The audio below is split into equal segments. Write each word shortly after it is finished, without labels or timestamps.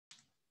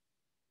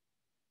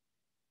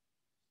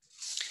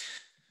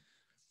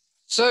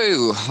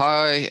So,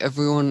 hi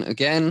everyone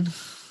again.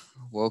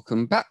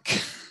 Welcome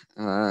back.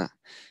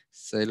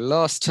 So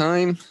last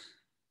time,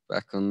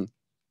 back on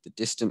the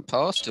distant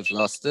past of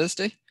last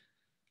Thursday,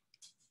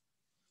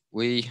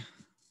 we,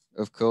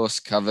 of course,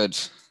 covered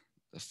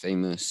the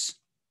famous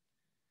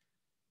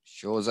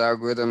Shor's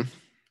algorithm,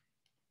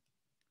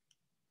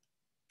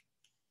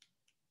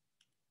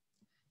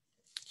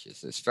 which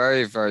is this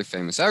very, very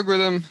famous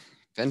algorithm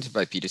invented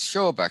by Peter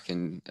Shor back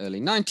in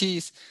early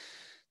 90s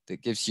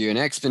that gives you an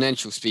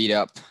exponential speed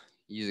up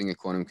using a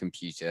quantum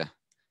computer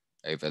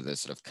over the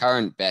sort of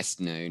current best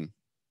known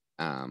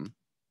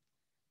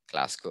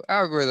classical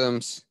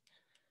algorithms.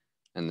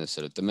 And the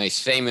sort of the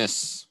most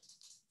famous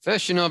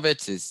version of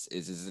it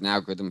is an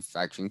algorithm for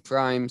factoring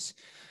primes.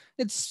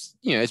 It's,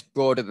 it's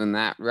broader than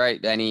that, right?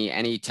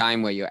 Any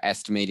time where you're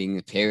estimating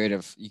the period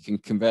of, you can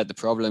convert the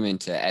problem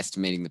into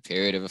estimating the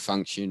period of a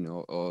function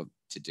or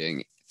to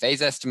doing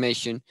phase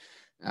estimation,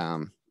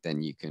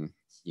 then you can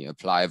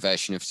apply a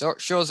version of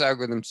Shor's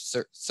algorithm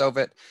to solve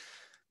it.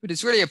 But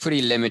it's really a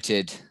pretty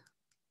limited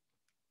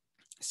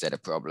set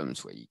of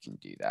problems where you can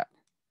do that.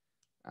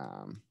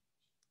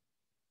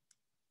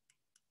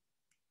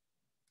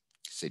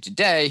 So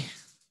today,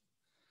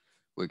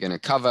 we're going to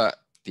cover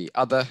the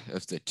other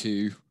of the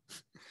two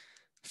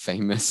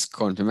famous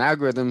quantum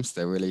algorithms.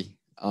 There really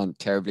aren't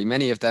terribly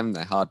many of them.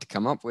 They're hard to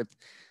come up with,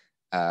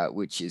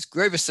 which is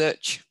Grover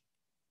search.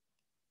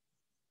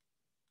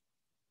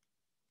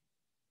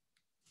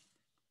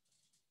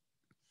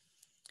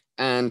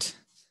 And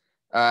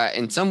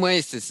in some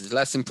ways, this is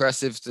less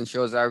impressive than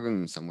Shor's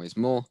algorithm, in some ways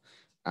more.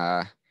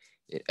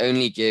 It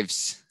only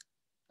gives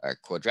a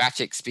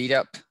quadratic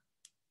speedup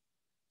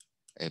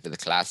over the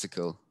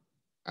classical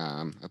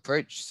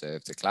approach. So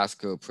if the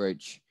classical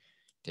approach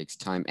takes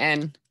time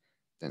n,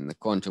 then the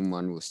quantum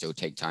one will still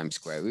take time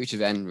square root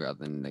of n rather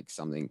than like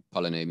something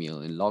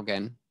polynomial in log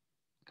n,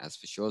 as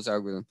for Shor's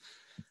algorithm.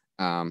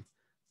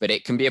 But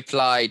it can be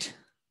applied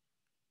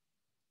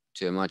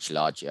to a much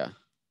larger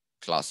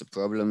class of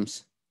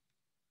problems.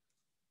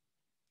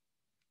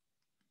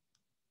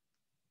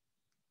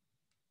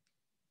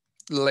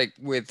 Like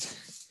with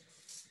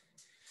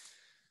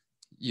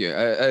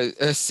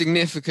a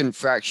significant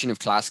fraction of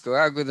classical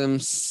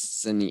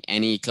algorithms, and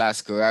any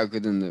classical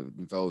algorithm that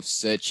involves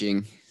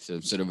searching,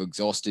 sort of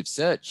exhaustive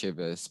search of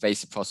a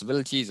space of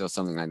possibilities or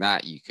something like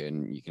that, you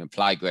can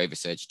apply Grover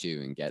search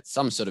to and get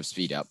some sort of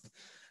speed up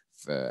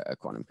for a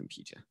quantum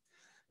computer.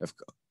 Of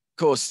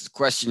course, the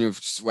question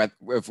of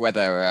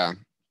whether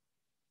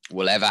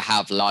we'll ever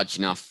have large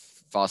enough,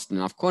 fast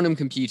enough quantum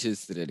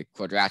computers that a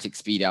quadratic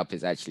speed up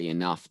is actually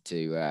enough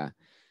to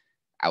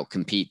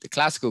outcompete the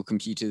classical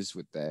computers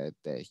with their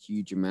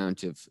huge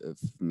amount of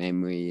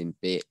memory and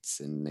bits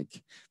and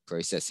like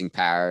processing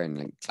power and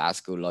like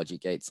classical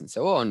logic gates and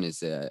so on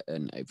is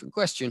an open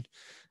question.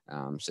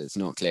 So it's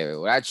not clear it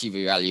will actually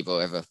be valuable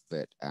ever,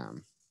 but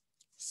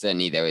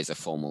certainly there is a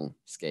formal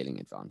scaling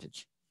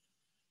advantage.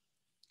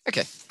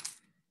 Okay,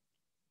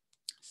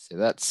 so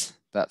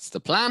that's the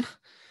plan.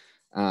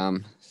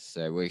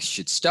 So we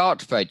should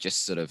start by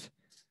just sort of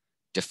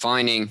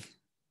defining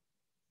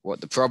what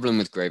the problem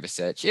with Grover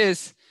search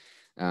is.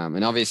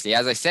 And obviously,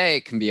 as I say,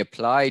 it can be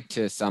applied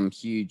to some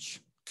huge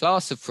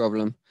class of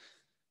problem,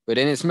 but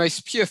in its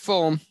most pure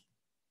form,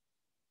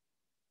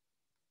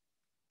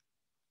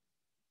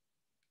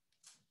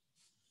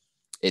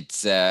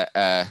 it's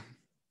a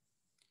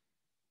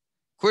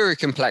query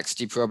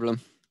complexity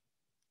problem.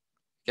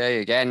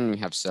 Okay, again, we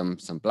have some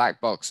black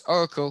box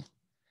oracle,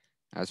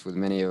 as with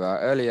many of our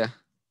earlier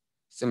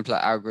simpler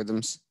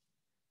algorithms.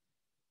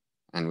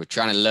 And we're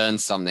trying to learn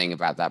something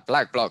about that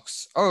black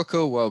box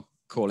oracle while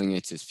calling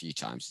it as few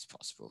times as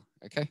possible,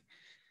 okay?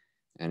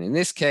 And in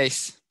this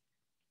case,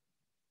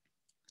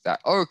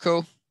 that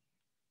oracle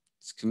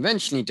is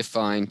conventionally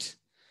defined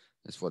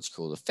as what's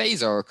called a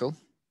phase oracle,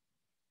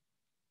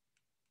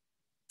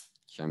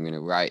 which I'm going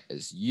to write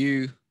as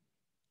u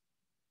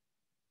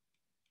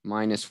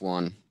minus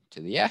 1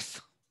 to the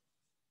f.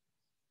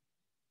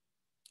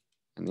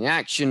 And the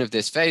action of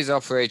this phase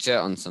operator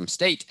on some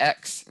state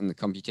x in the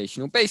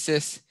computational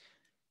basis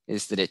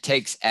is that it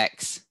takes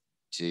x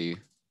to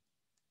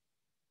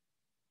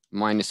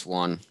minus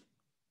 1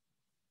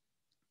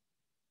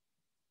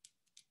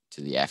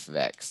 to the f of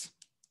x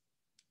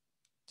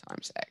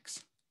times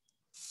x.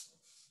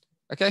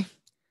 Okay,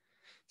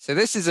 so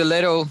this is a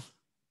little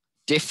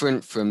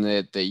different from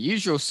the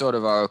usual sort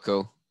of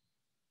oracle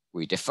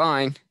we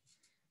define,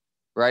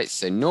 right?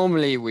 So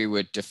normally we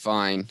would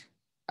define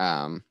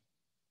what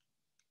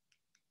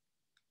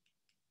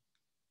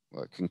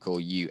we can call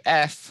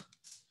uf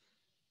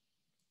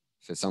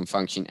for some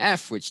function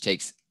f, which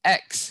takes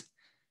x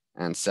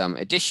and some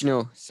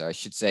additional, so I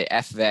should say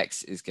f of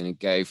x is going to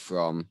go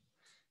from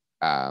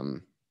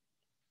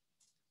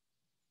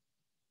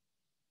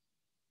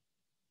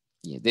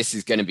this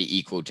is going to be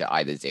equal to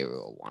either 0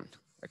 or 1,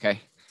 okay?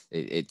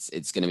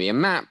 It's going to be a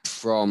map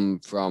from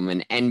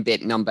an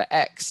n-bit number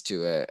x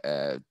to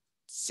a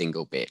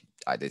single bit,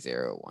 either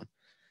 0 or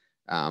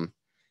 1.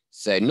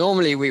 So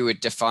normally we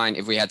would define,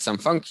 if we had some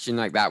function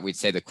like that, we'd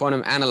say the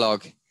quantum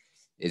analog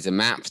is a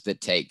map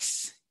that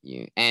takes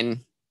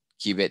n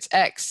qubits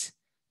x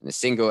and a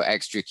single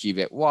extra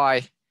qubit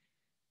y,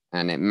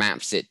 and it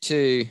maps it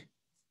to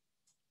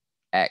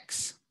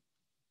x,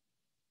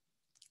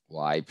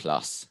 y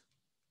plus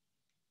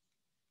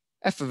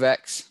f of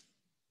x,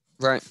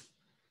 right?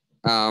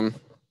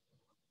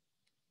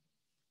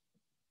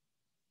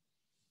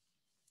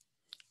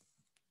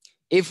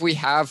 If we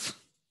have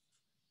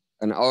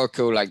an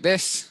oracle like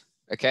this,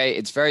 okay,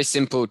 it's very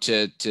simple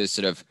to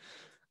sort of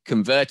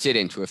convert it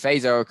into a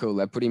phase oracle.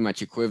 They're pretty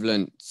much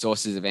equivalent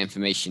sources of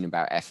information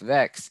about f of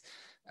x.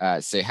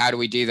 So how do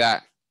we do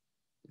that?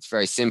 It's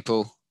very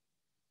simple.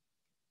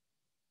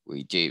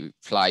 We do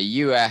apply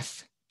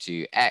UF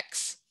to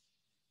x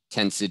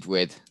tensored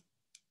with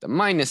the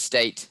minus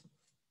state,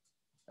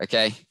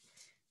 okay?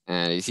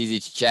 And it's easy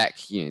to check,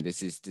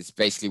 this is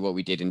basically what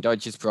we did in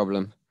Dodge's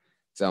problem.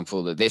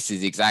 Example that this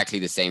is exactly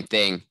the same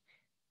thing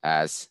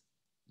as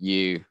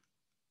U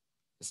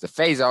is the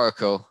phase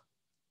oracle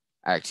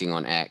acting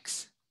on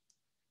x,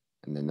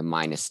 and then the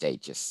minus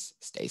state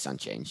just stays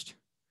unchanged,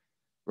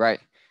 right?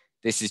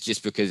 This is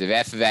just because if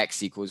f of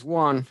x equals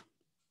 1,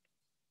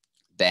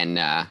 then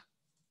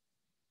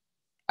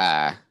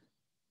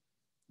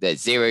the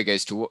 0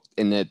 goes to,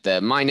 in the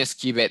minus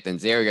qubit, then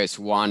 0 goes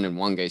to 1 and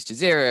 1 goes to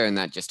 0, and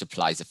that just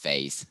applies a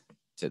phase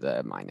to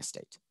the minus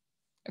state.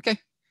 Okay,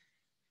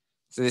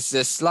 so this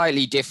is a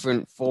slightly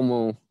different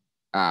formal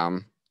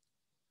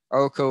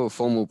oracle,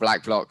 formal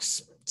black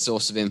box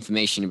source of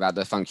information about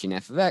the function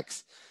f of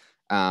x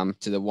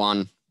to the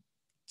ones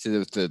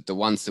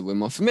that we're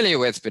more familiar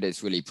with, but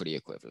it's really pretty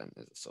equivalent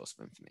as a source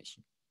of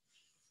information.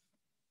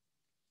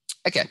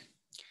 Okay,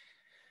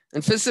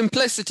 and for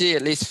simplicity,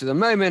 at least for the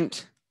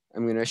moment,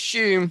 I'm going to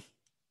assume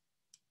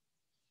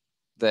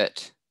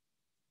that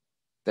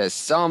there's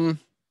some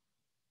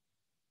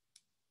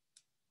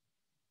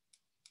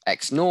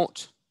x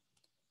naught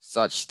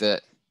such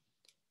that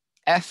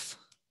f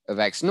of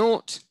x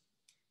naught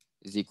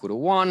is equal to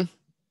 1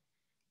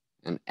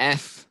 and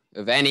f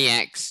of any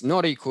x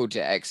not equal to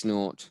x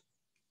naught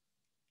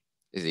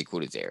is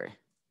equal to 0.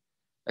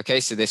 Okay,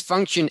 so this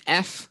function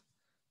f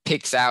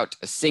picks out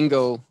a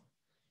single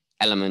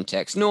element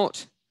x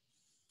naught,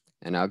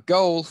 and our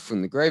goal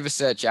from the Grover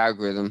search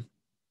algorithm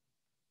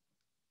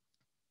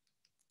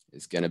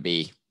is going to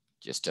be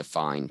just to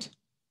find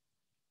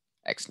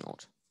x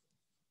naught.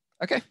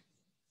 Okay,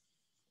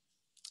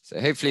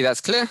 so hopefully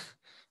that's clear.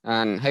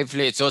 And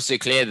hopefully it's also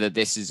clear that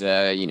this is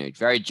a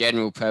very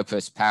general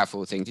purpose,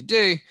 powerful thing to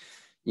do.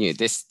 If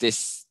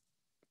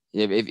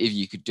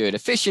you could do it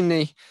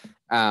efficiently,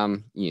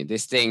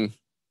 this thing,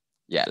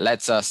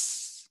 lets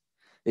us.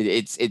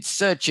 It's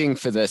searching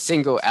for the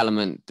single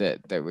element that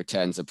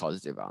returns a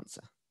positive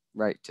answer,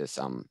 right, to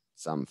some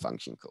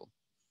function call.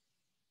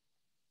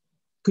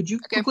 Could you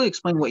quickly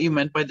explain what you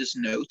meant by this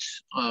note?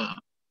 I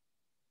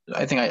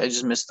think I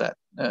just missed that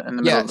in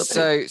the middle of the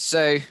page.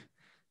 So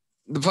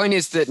the point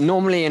is that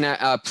normally in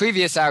our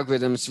previous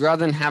algorithms,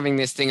 rather than having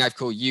this thing I've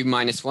called u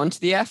minus 1 to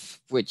the f,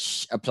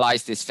 which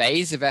applies this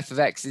phase of f of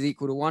x is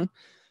equal to 1,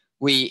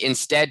 we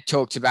instead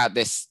talked about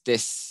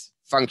this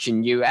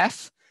function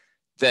uf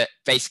that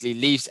basically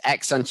leaves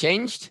x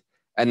unchanged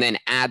and then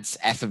adds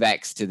f of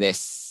x to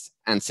this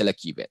ancilla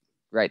qubit,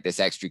 right? This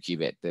extra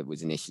qubit that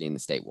was initially in the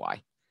state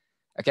y,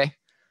 okay?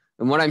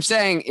 And what I'm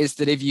saying is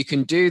that if you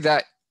can do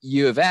that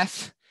u of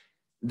f,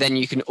 then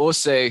you can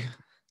also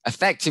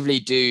effectively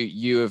do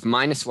u of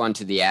minus 1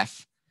 to the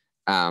f,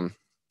 can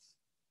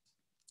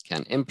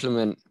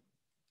implement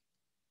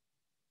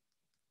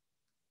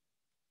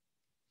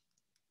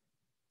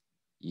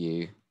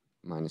u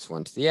minus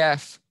 1 to the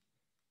f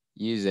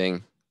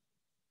using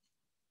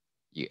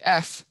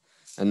uf.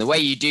 And the way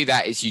you do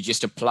that is you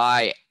just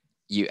apply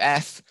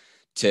uf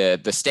to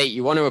the state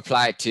you want to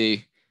apply it to.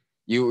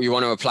 You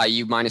want to apply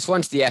u minus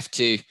 1 to the f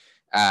to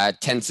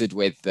tensored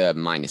with the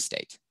minus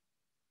state,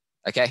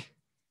 okay?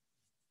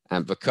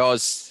 And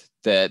because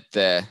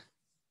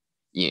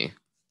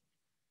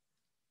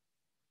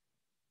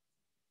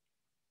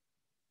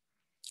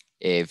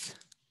if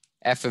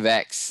f of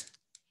x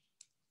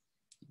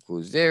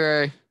equals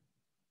 0,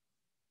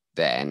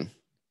 then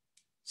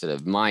sort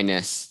of the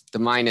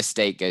minus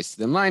state goes to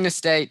the minus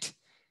state.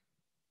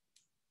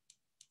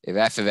 If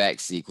f of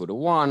x is equal to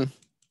 1,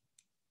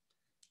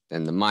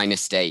 then the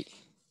minus state,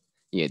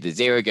 the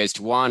 0 goes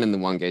to 1 and the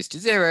 1 goes to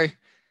 0,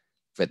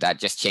 but that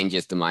just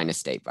changes the minus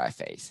state by a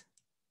phase.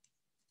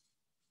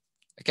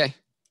 Okay,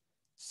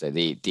 so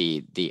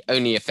the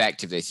only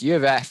effect of this u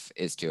of f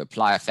is to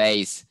apply a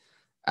phase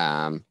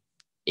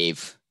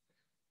if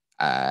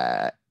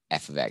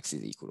f of x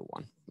is equal to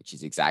 1, which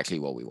is exactly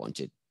what we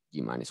wanted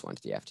u minus 1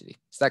 to the f to do.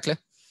 Is that clear?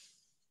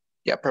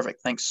 Yeah,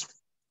 perfect. Thanks.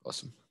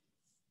 Awesome.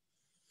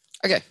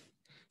 Okay,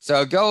 so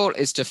our goal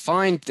is to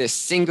find this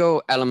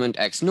single element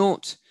x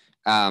naught,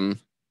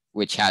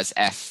 which has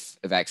f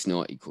of x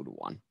naught equal to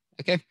 1.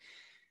 Okay,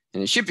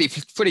 and it should be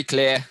pretty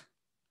clear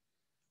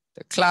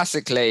that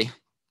classically,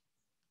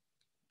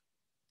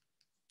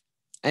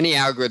 any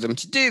algorithm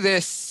to do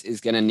this is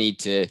going to need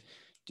to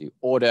do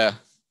order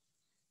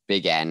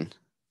big N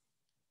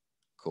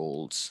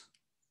called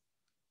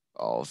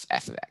of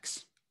f of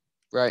x,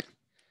 right?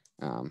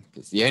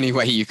 Because the only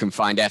way you can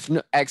find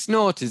x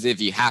naught is if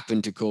you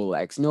happen to call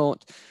x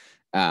naught.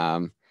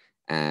 And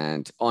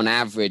on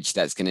average,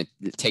 that's going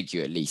to take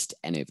you at least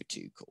n over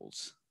 2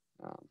 calls.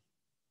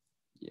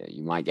 Yeah,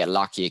 you might get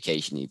lucky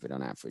occasionally, but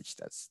on average,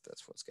 that's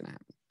what's going to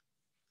happen.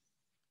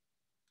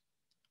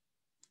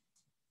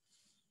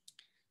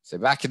 So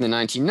back in the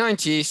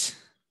 1990s,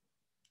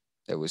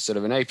 there was sort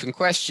of an open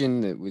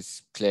question that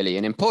was clearly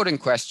an important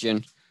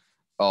question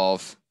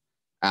of,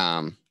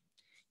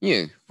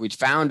 we'd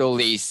found all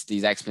these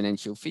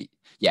exponential feet.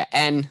 Yeah,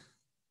 n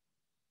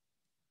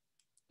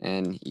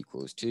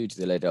equals 2 to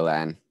the little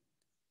n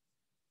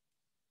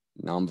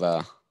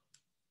number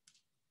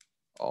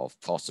of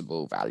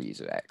possible values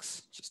of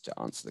x, just to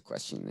answer the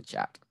question in the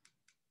chat.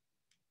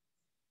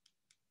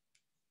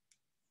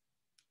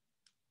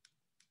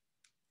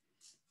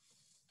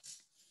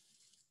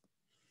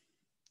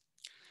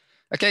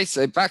 Okay,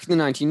 so back in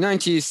the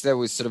 1990s, there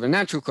was sort of a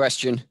natural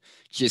question,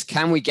 which is,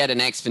 can we get an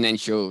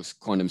exponential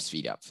quantum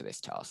speed up for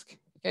this task?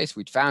 Okay, so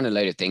we'd found a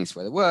load of things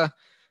where there were.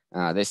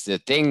 This is a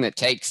thing that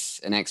takes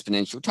an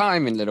exponential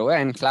time in little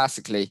n,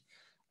 classically.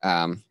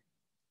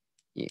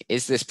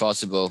 Is this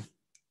possible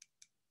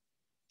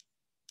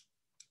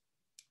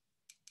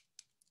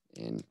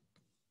in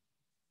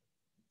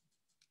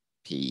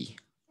P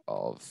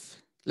of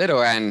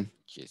little n,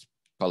 which is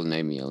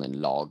polynomial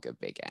in log of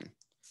big N,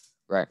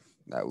 right?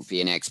 That would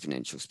be an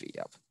exponential speed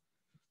up.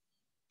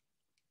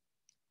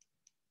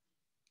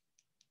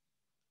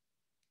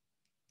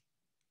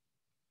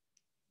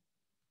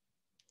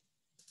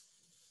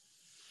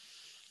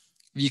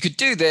 If you could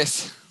do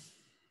this,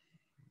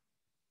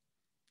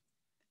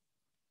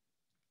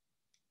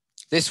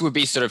 this would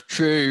be sort of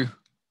true,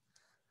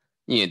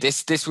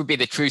 this would be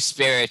the true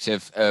spirit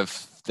of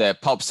the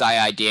pop-sci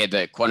idea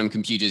that quantum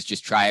computers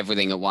just try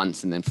everything at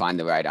once and then find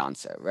the right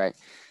answer, right?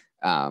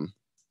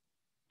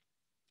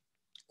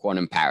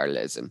 Quantum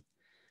parallelism,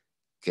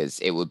 because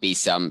it would be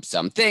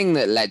something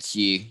that lets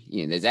you,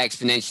 there's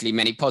exponentially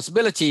many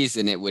possibilities,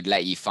 and it would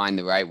let you find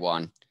the right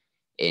one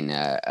in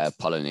a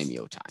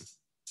polynomial time.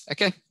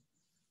 Okay,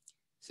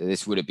 so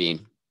this would have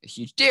been a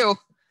huge deal,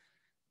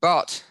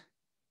 but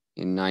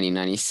in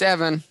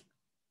 1997,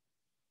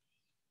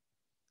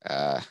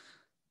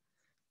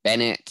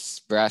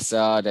 Bennett,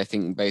 Brassard, I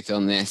think both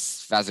on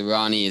this.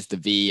 Vazirani is the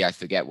V. I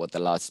forget what the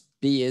last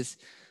B is.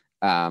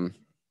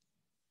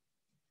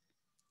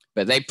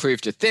 But they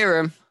proved a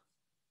theorem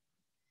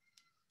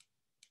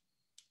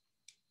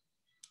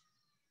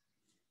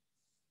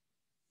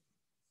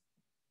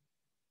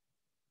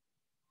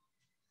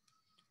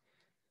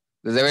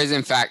that there is,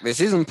 in fact, this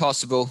isn't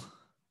possible.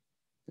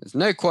 There's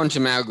no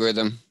quantum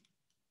algorithm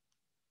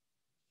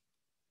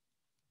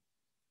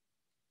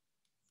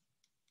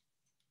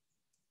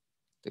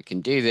that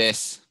can do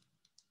this.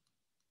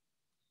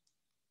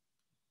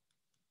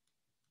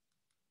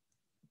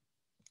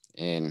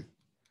 In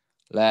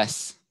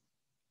less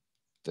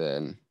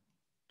than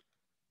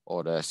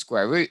order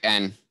square root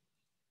n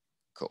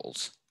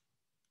calls.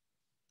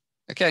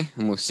 Okay,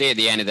 and we'll see at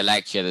the end of the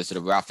lecture the sort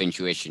of rough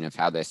intuition of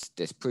how this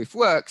proof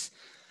works.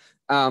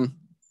 But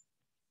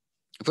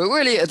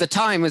really at the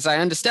time, as I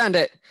understand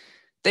it,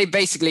 they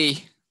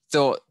basically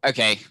thought,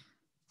 okay,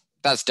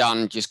 that's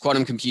done. Just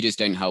quantum computers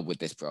don't help with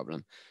this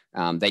problem.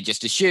 They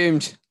just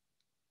assumed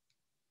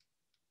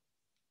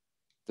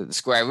that the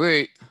square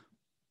root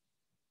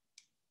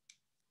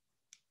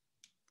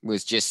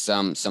was just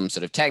some sort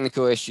of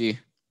technical issue.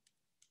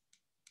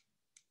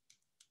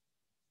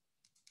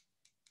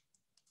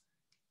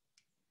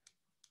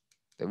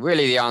 That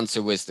really the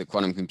answer was that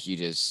quantum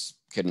computers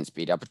couldn't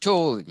speed up at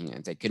all.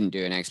 If they couldn't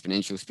do an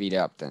exponential speed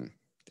up, then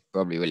they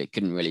probably really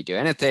couldn't really do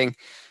anything.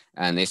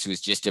 And this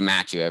was just a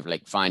matter of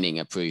like finding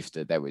a proof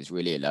that there was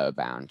really a lower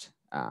bound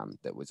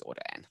that was order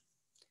n.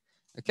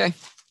 Okay.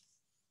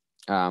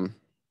 But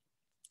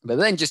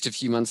then just a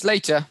few months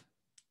later,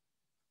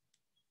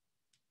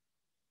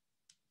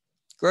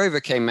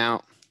 Grover came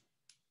out.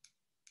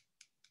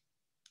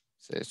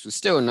 So this was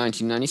still in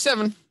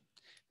 1997,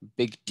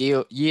 big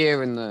deal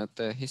year in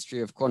the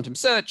history of quantum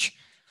search.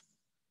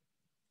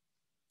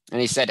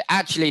 And he said,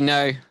 actually,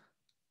 no,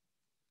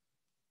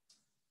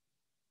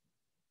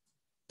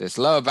 this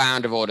lower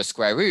bound of order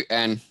square root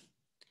n,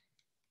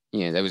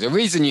 there was a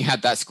reason you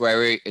had that square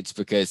root. It's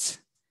because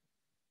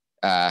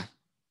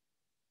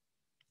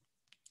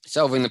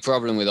solving the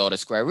problem with order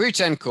square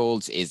root n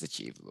calls is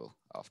achievable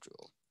after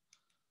all.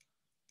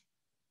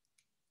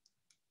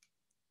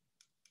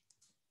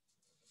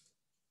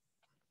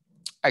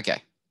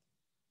 Okay.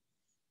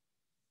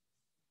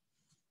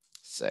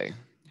 So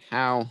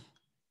how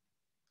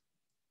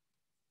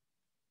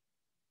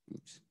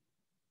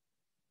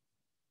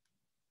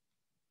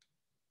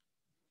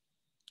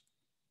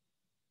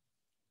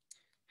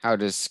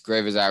does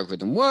Grover's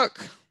algorithm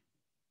work?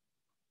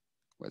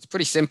 Well, it's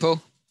pretty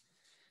simple.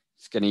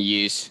 It's going to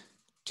use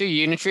two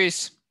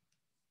unitaries.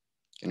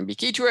 Going to be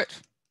key to it.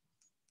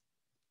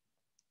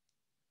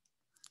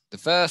 The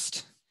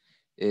first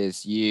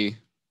is u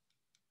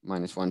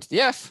minus 1 to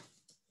the f.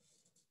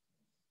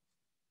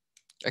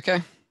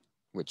 Okay,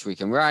 which we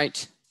can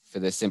write for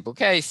this simple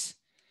case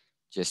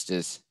just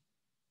as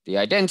the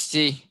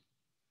identity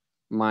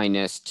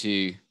minus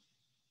 2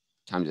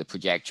 times the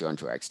projector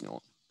onto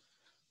x0,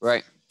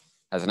 right?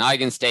 Has an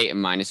eigenstate of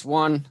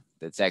 -1,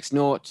 that's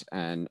x0,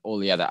 and all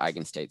the other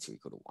eigenstates are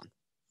equal to 1.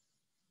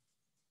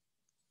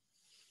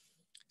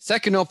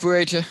 Second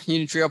operator,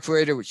 unitary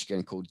operator, which is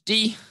again called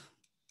D.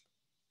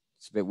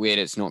 It's a bit weird,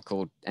 it's not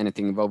called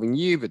anything involving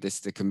U, but this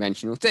is the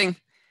conventional thing.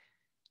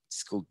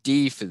 It's called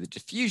D for the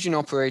diffusion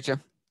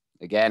operator.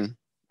 Again,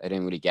 I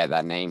didn't really get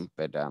that name,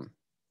 but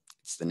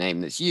it's the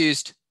name that's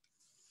used.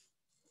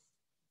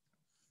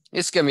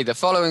 It's going to be the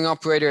following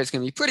operator. It's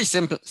going to be pretty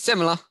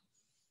similar.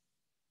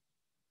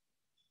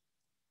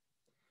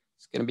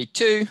 It's going to be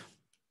 2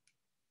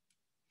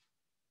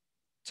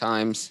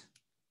 times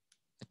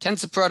a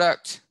tensor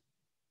product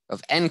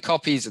of n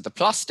copies of the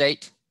plus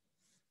state,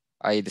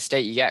 i.e. the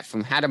state you get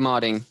from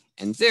Hadamarding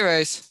n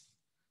zeros,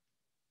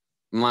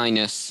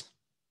 minus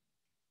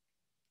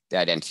the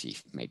identity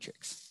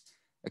matrix.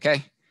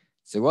 Okay,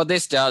 so what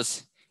this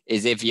does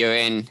is if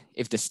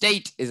the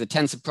state is a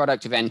tensor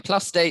product of n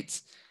plus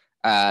states,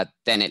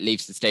 then it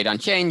leaves the state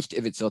unchanged.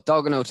 If it's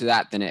orthogonal to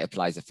that, then it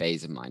applies a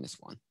phase of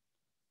 -1.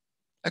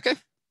 Okay,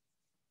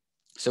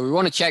 so we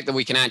want to check that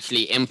we can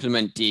actually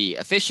implement D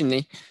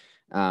efficiently.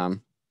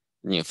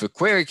 For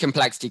query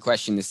complexity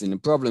question, this isn't a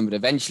problem, but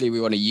eventually we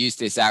want to use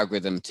this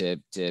algorithm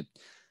to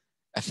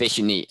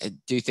efficiently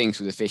do things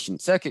with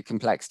efficient circuit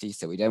complexity.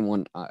 So we don't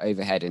want our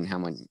overhead in how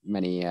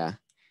many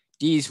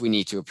Ds we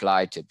need to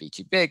apply to be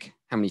too big,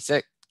 how many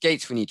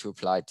gates we need to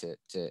apply to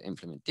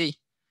implement D.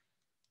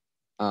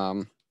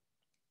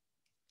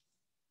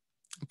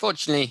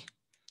 Unfortunately,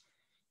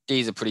 D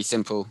is a pretty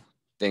simple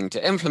thing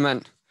to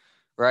implement,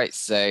 right?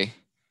 So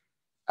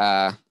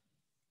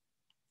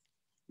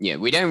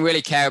we don't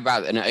really care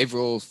about an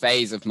overall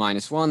phase of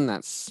 -1.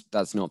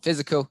 That's not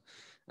physical.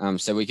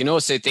 So we can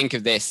also think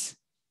of this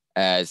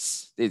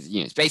as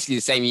it's basically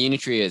the same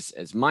unitary as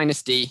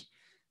 -D.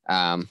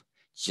 It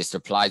just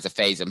applies a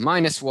phase of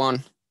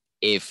 -1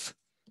 if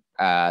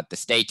the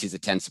state is a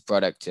tensor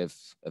product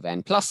of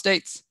n plus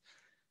states.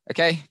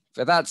 Okay,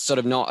 but that's sort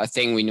of not a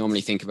thing we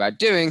normally think about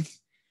doing.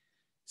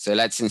 So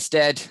let's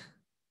instead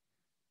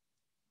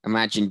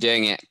imagine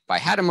doing it by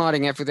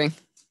Hadamarding everything.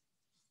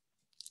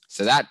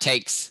 So that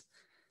takes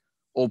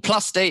all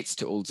plus states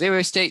to all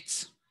 0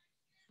 states.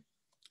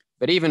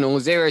 But even all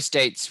 0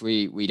 states,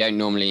 we don't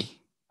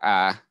normally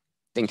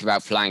think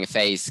about applying a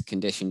phase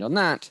conditioned on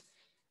that.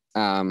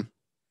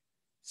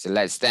 So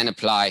let's then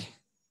apply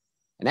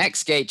an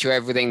X gate to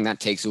everything. That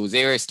takes all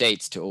 0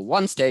 states to all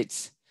 1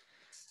 states.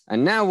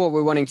 And now what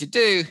we're wanting to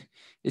do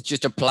is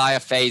just apply a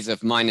phase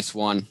of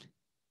 -1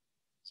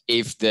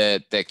 if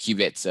the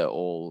qubits are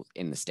all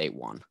in the state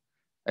 1.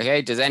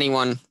 Okay, does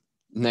anyone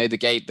know the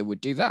gate that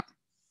would do that?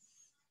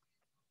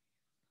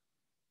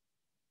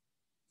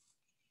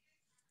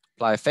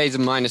 Apply a phase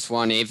of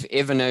 -1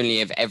 if and only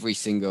if every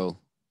single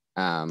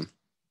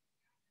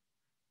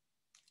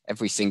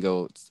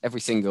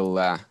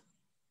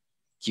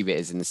qubit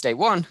is in the state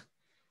 1.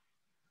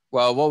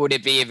 Well, what would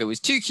it be if it was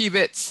 2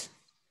 qubits?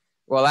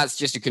 Well, that's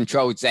just a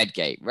controlled Z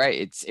gate, right?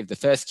 It's if the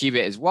first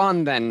qubit is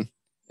 1, then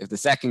if the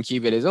second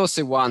qubit is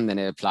also 1, then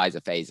it applies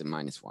a phase of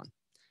 -1.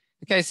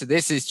 Okay, so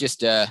this is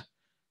just a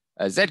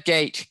Z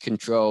gate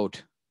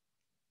controlled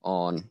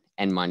on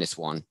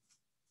n-1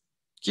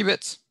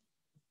 qubits.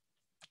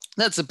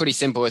 That's a pretty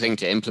simple thing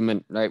to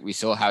implement, right? We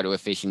saw how to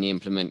efficiently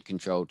implement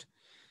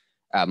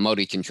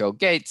multi-controlled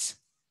gates.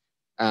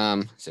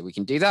 So we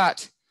can do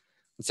that.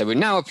 And so we've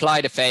now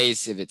applied a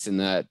phase if it's in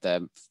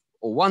the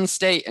all 1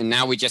 state, and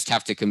now we just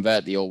have to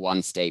convert the all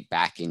 1 state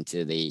back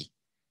into the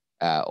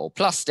all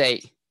plus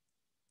state.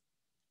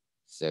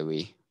 So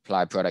we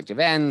apply a product of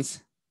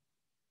n's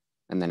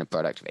and then a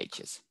product of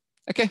h's.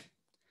 Okay,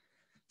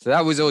 so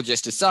that was all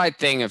just a side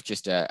thing of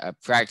just a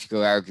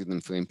practical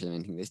algorithm for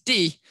implementing this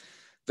D.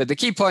 But the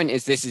key point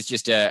is this is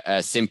just a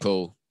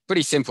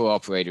pretty simple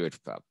operator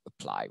to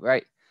apply,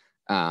 right?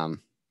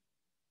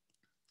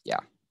 Yeah,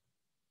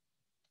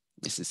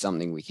 this is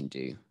something we can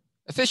do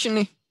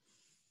efficiently.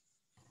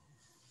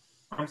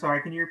 I'm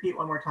sorry, can you repeat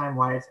one more time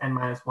why it's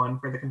n-1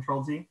 for the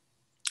controlled Z?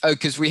 Oh,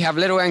 because we have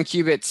little n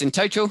qubits in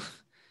total,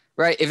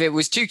 right? If it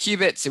was 2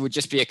 qubits, it would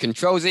just be a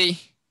control Z.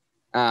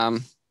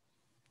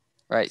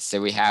 Right,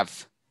 so we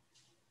have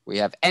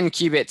n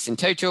qubits in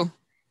total.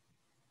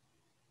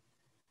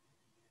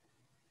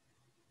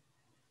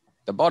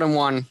 The bottom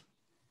one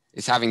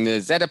is having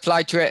the Z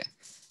applied to it,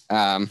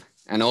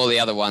 and all the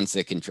other ones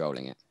are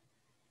controlling it.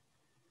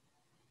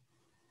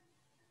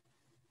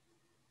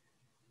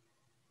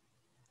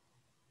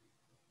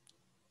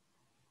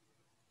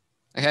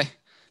 Okay,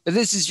 but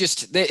this is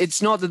just,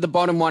 it's not that the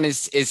bottom one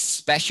is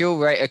special,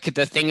 right?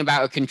 The thing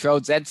about a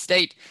controlled Z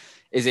state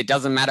is it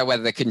doesn't matter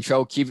whether the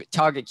control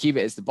target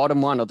qubit is the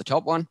bottom one or the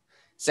top one.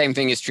 Same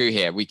thing is true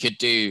here. We could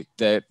do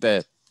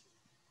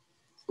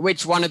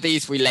which one of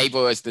these we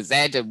label as the Z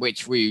and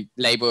which we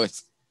label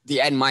as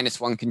the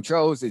n-1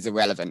 controls is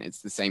irrelevant.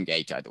 It's the same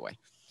gate either way.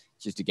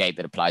 It's just a gate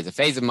that applies a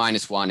phase of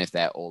 -1 if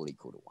they're all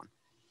equal to 1.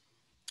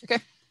 Okay.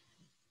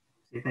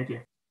 See, thank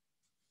you.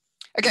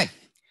 Okay,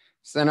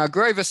 so then our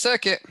Grover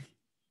circuit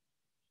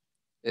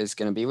is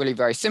going to be really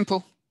very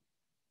simple.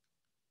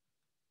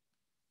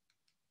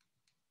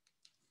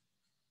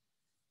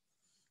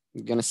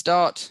 We're going to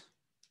start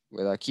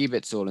with our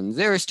qubits all in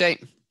 0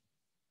 state.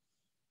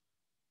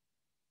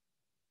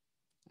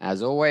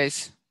 As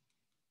always,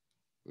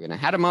 we're going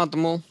to Hadamard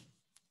them all.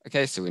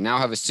 Okay, so we now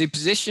have a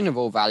superposition of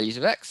all values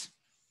of X.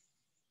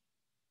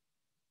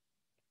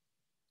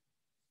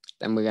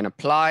 Then we're going to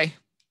apply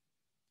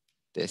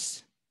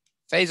this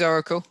phase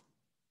oracle.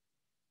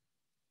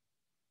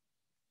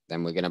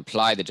 Then we're going to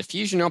apply the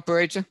diffusion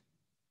operator.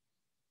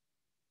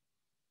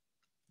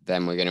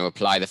 Then we're going to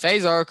apply the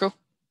phase oracle.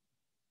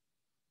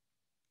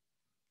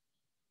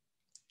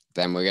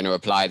 Then we're going to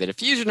apply the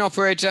diffusion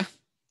operator.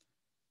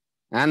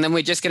 And then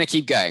we're just going to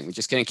keep going. We're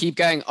just going to keep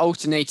going,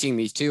 alternating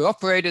these two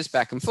operators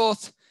back and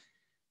forth.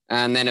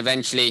 And then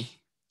eventually,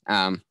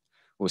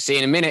 we'll see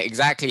in a minute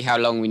exactly how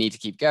long we need to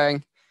keep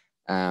going.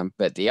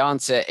 But the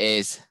answer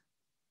is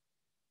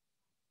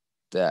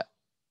that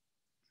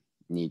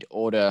need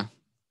order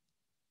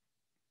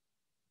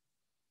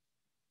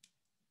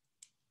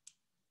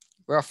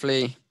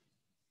roughly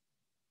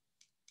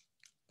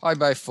pi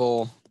by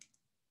 4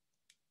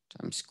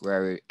 times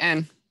square root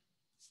n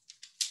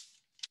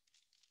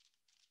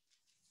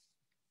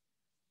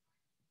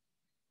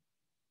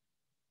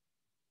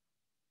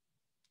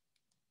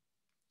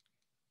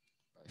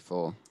by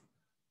 4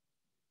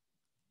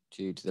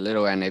 2 to the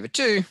little n over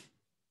 2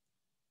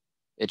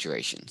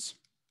 iterations.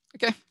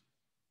 Okay.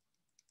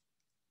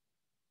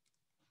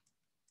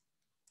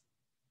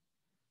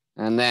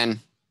 And then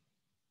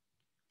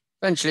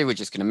eventually we're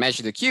just going to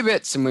measure the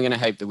qubits and we're going to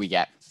hope that we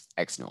get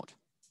X naught.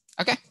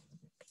 Okay.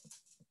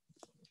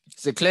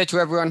 Is it clear to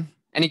everyone?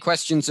 Any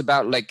questions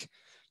about like,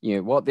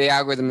 what the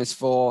algorithm is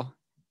for?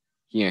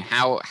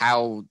 How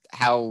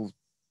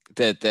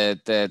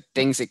the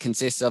things it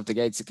consists of, the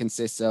gates it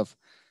consists of.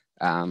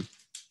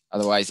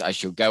 Otherwise, I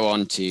shall go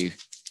on to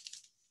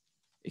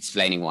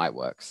explaining why it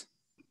works.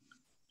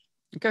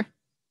 Okay.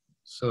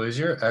 So is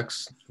your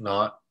X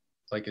not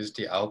like, is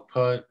the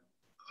output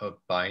a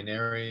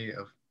binary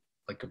of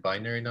like a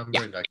binary number?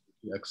 Yeah. That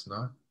X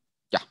naught?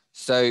 Yeah.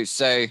 So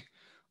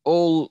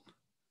all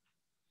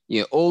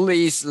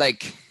these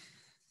like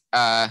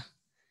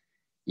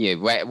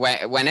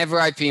whenever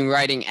I've been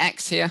writing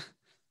X here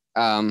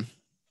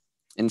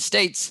in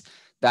states,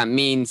 that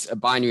means a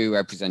binary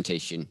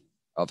representation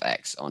of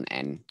X on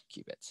n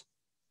qubits.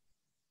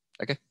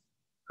 Okay.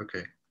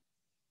 Okay.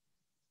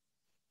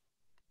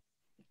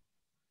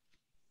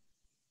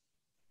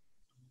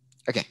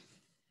 Okay.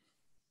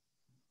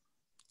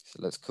 So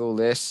let's call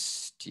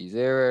this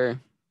T0,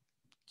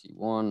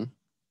 T1,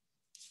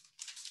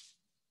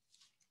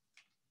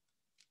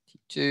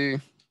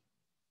 T2,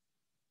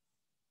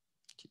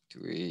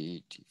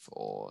 T3,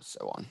 T4,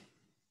 so on.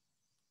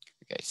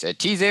 Okay, so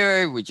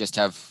T0, we just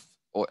have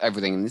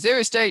everything in the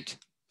 0 state.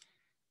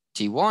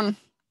 T1,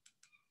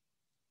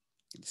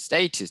 the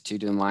state is 2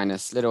 to the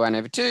minus little n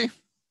over 2.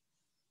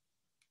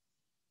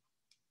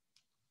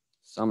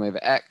 Sum over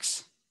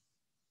X,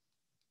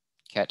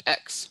 ket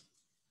X.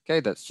 Okay,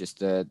 that's just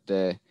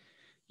the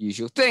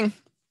usual thing.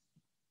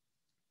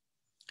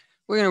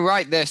 We're going to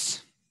write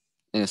this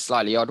in a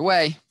slightly odd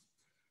way.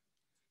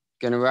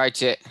 Going to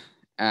write it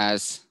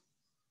as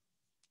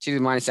 2 to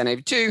the minus n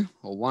over 2,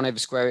 or 1 over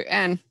square root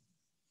n,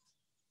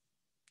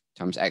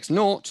 times X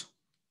naught,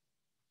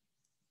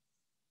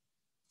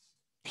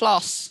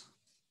 plus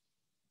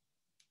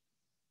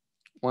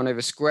 1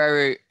 over square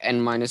root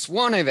n minus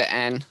 1 over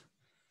n,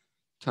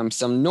 times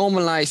some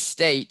normalized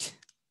state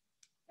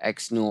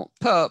X naught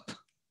perp,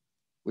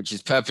 which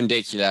is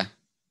perpendicular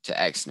to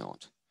X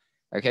naught.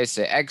 Okay,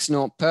 so X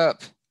naught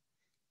perp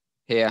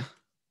here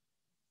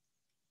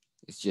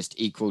is just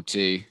equal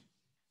to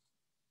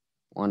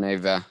 1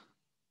 over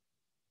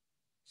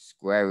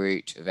square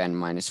root of n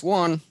minus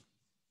 1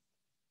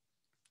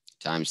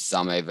 times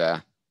sum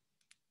over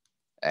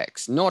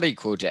X not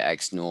equal to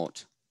X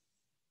naught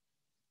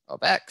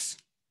of X.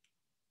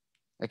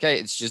 Okay,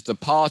 it's just the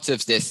part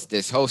of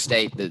this whole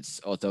state that's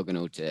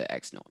orthogonal to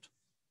X naught.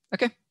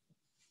 Okay.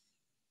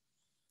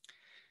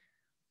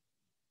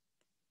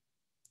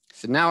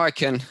 So now I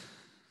can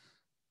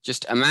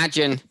just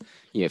imagine,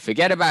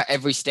 forget about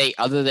every state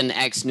other than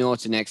X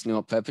naught and X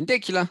naught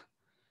perpendicular.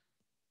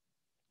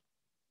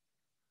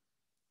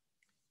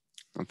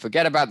 And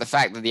forget about the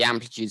fact that the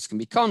amplitudes can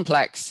be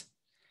complex.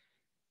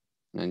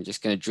 And I'm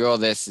just going to draw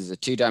this as a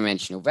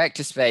 2-dimensional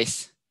vector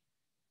space.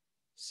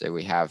 So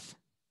we have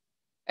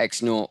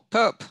X naught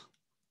perp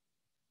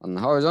on the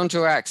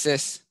horizontal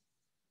axis,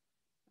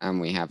 and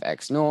we have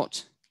X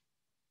naught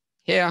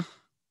here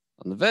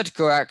on the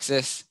vertical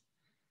axis.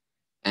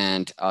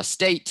 And our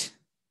state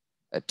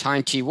at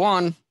time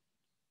t1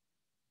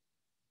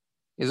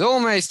 is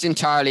almost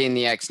entirely in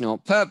the X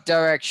naught perp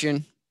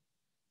direction.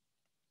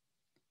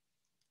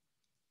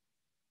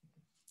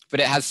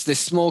 But it has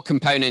this small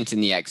component in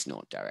the X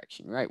naught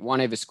direction, right?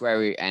 1 over square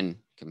root n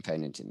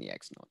component in the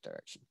X naught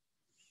direction.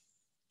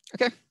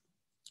 Okay.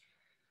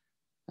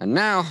 And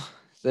now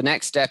the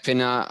next step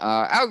in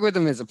our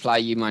algorithm is apply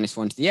u minus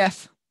 1 to the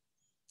f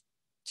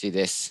to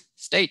this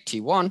state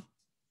T1.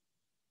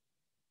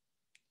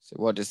 So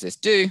what does this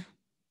do?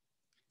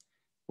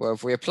 Well,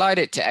 if we applied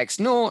it to x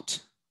naught,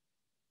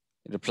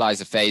 it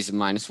applies a phase of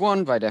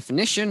 -1 by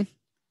definition.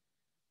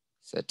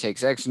 So it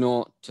takes x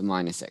naught to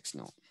minus x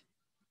naught.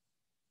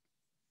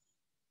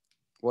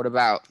 What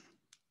about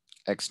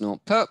x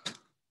naught perp?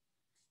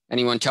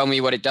 Anyone tell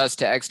me what it does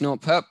to x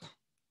naught perp?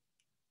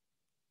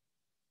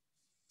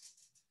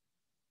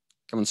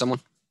 Come on,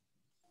 someone.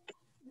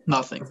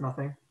 Nothing. It's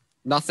nothing.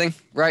 Nothing,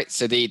 right?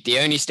 So the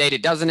only state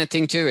it does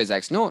anything to is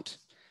x naught.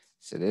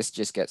 So this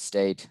just gets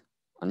stayed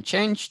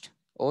unchanged.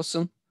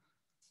 Awesome.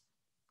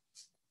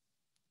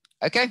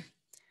 Okay.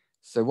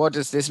 So what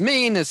does this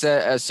mean as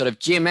a sort of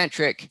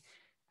geometric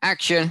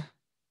action?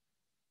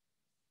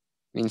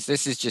 Means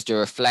this is just a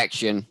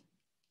reflection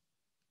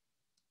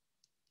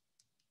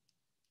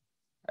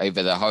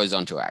over the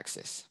horizontal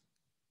axis,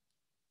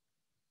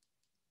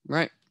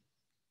 right?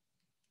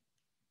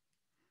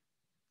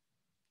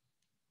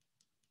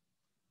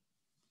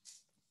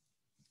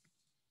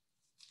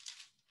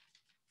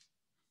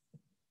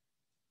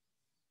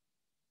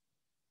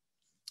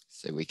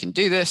 So we can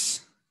do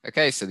this.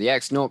 Okay, so the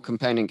x naught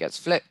component gets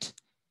flipped.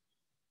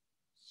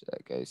 So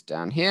it goes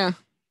down here.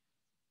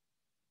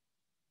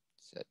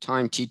 So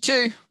time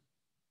t2,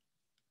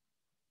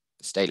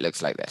 the state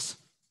looks like this.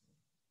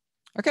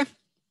 Okay.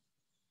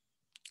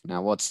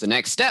 Now what's the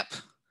next step?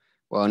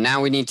 Well, now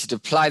we need to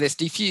apply this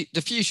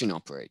diffusion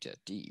operator,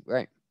 D,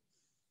 right?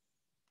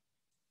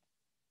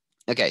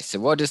 Okay, so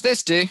what does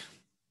this do?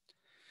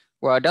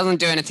 Well, it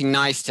doesn't do anything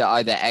nice to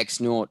either x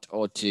naught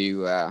or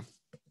to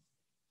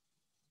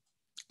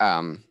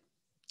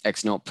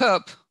x naught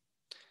perp,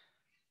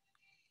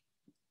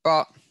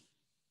 but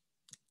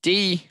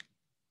D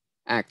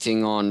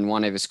acting on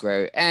 1 over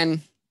square root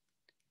n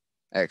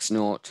x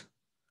naught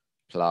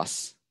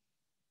plus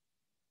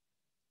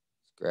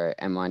square root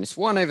n minus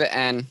 1 over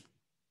n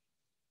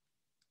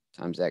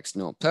times x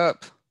naught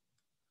perp,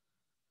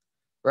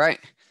 right?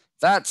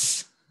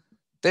 That's,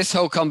 this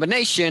whole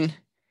combination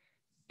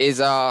is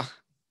our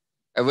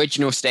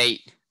original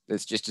state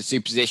that's just a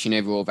superposition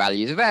over all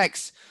values of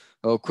x,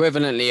 or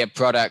equivalently a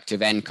product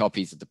of n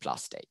copies of the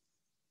plus state,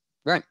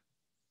 right?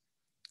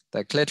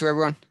 That clear to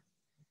everyone?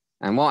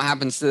 And what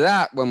happens to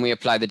that when we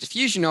apply the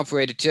diffusion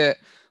operator to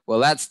it? Well,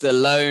 that's the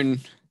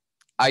lone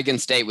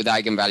eigenstate with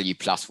eigenvalue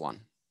 +1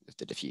 with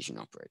the diffusion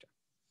operator.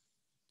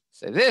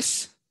 So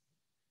this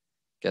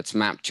gets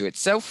mapped to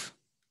itself.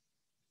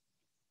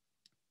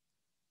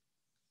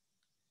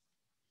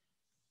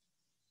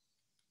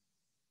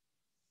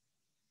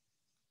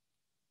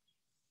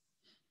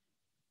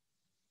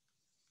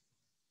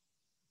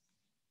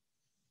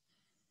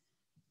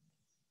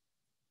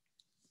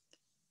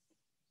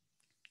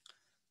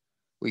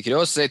 We could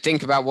also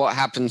think about what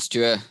happens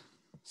to a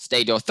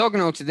state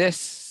orthogonal to this.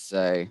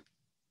 So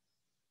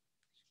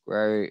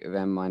square root of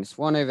n minus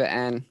 1 over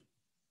n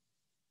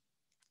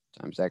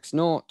times x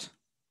naught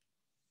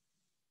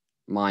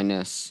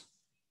minus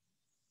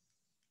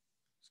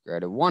square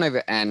root of 1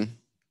 over n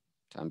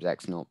times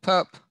x naught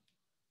perp.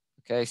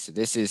 Okay, so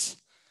this is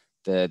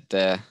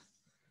the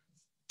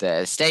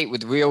state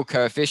with real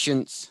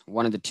coefficients,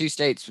 one of the two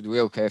states with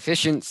real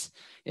coefficients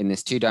in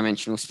this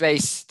two-dimensional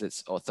space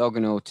that's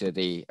orthogonal to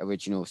the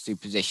original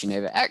superposition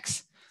over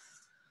x.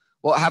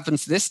 What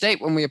happens to this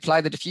state when we apply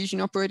the diffusion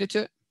operator to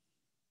it?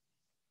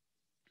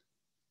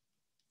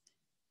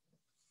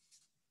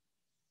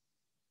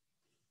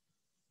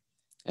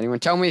 Anyone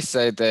tell me?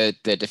 So the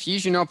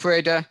diffusion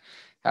operator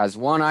has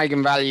one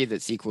eigenvalue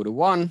that's equal to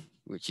 1,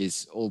 which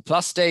is all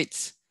plus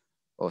states,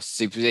 or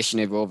superposition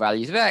over all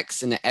values of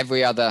x, and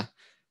every other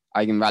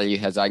eigenvalue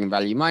has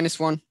eigenvalue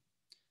 -1.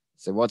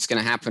 So what's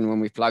going to happen when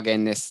we plug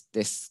in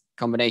this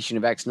combination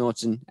of x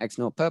naught and x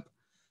naught perp?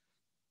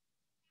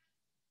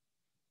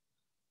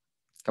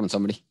 Come on,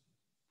 somebody.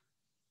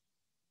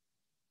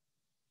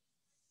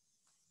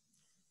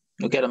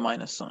 You'll get a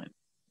minus sign.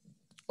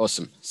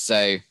 Awesome.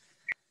 So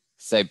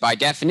by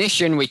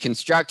definition, we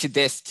constructed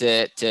this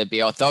to be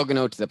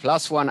orthogonal to the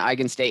 +1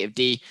 eigenstate of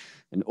D,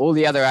 and all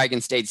the other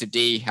eigenstates of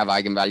D have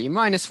eigenvalue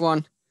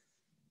 -1.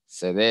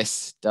 So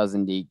this does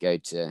indeed go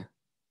to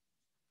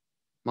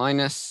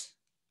minus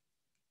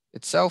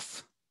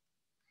itself.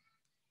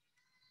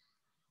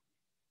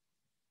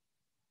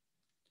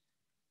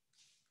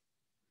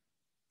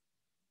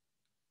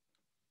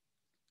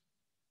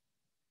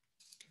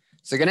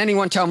 So can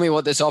anyone tell me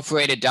what this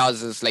operator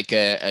does as like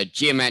a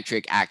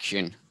geometric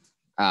action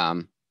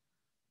on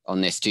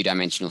this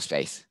two-dimensional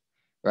space?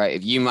 Right,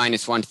 if u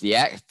minus 1 to the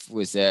f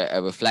was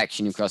a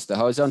reflection across the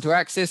horizontal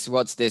axis,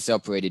 what's this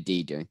operator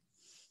D doing?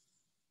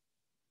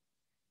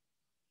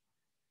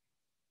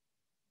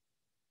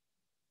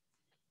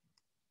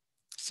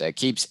 So it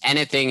keeps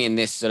anything in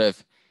this sort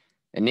of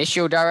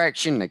initial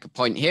direction, like a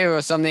point here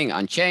or something,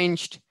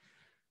 unchanged.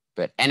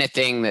 But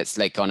anything that's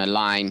like on a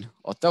line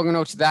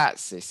orthogonal to that,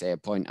 so say a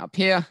point up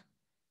here,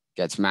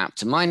 gets mapped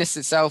to minus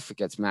itself, it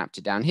gets mapped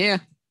to down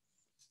here.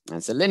 And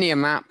it's a linear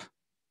map.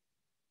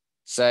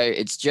 So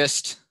it's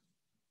just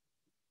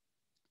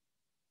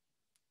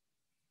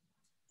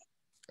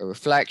a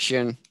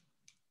reflection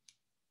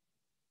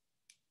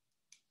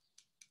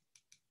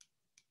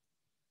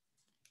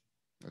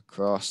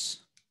across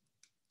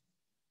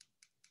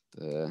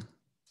the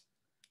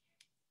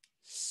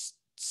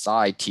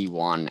psi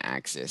t1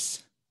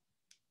 axis,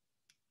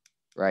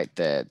 right?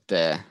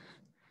 The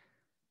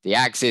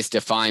axis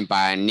defined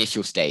by an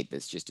initial state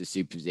that's just a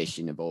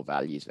superposition of all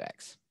values of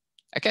x.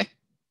 Okay,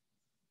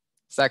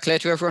 is that clear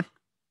to everyone?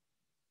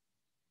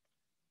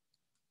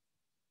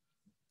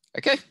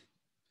 Okay,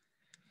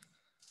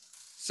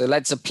 so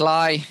let's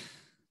apply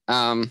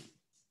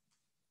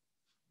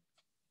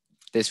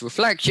this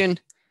reflection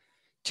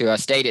to our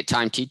state at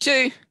time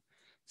t2.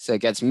 So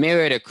it gets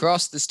mirrored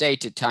across the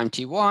state at time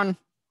t1.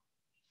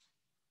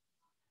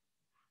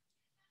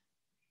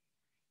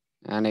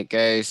 And it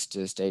goes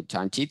to state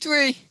time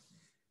t3.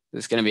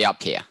 It's going to be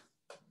up here.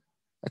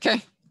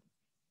 Okay.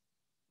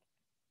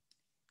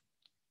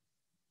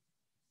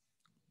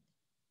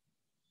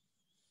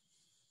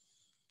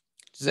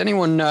 Does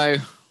anyone know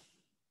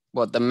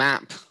what the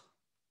map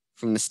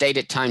from the state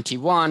at time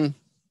t1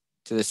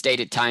 to the state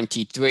at time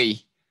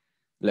t3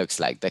 looks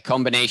like? The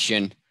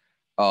combination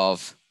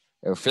of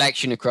a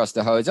reflection across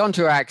the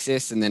horizontal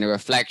axis and then a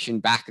reflection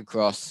back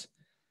across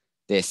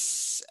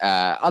this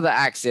other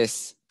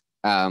axis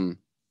of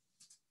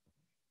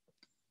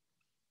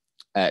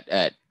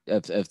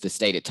the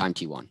state at time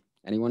t1.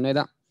 Anyone know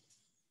that?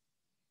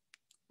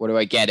 What do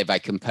I get if I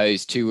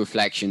compose two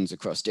reflections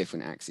across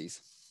different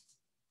axes?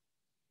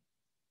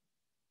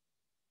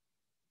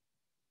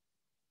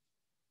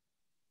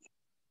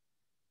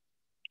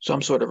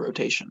 Some sort of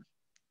rotation.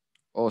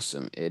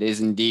 Awesome. It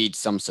is indeed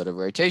some sort of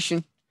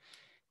rotation.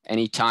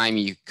 Anytime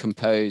you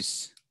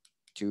compose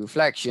two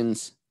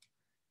reflections,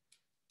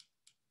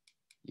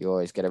 you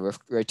always get a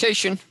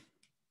rotation.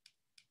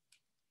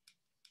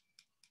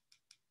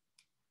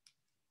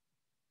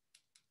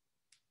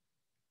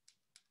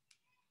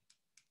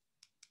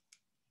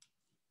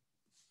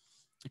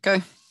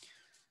 Okay.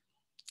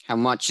 How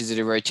much is it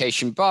a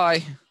rotation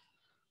by?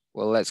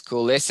 Well, let's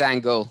call this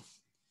angle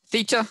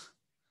theta.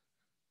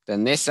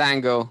 Then this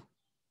angle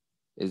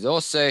is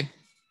also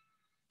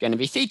going to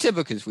be theta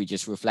because we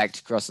just reflect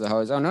across the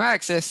horizontal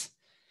axis.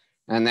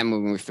 And then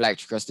when we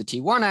reflect across the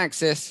t1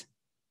 axis,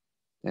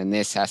 then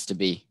this has to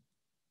be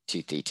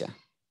 2 theta.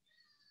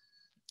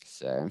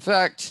 So in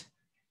fact,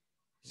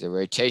 it's a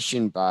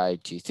rotation by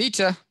 2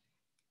 theta.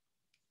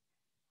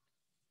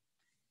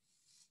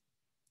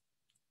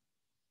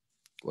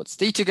 What's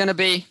theta going to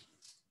be?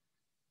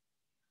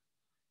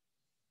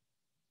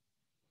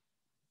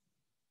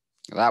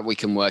 That we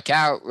can work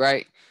out,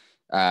 right?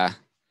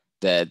 The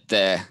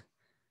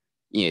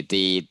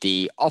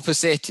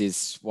opposite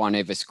is 1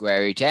 over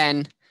square root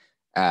n.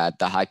 The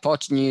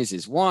hypotenuse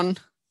is 1.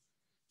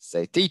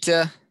 So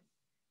theta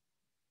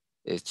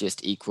is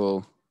just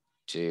equal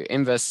to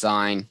inverse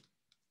sine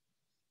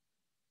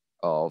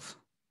of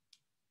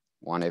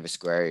 1 over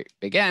square root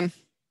big N.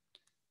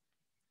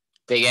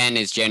 Big N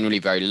is generally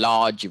very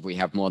large if we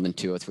have more than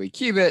 2 or 3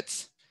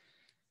 qubits.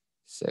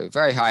 So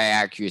very high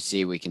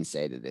accuracy, we can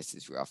say that this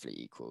is roughly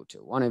equal to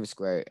 1 over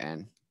square root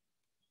n.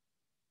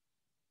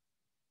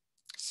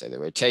 So the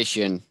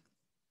rotation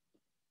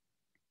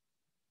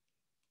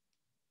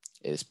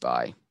is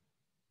by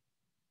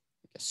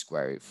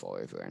square root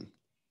 4 over n.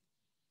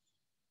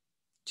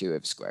 2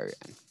 over square root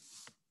n.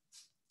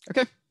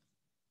 Okay.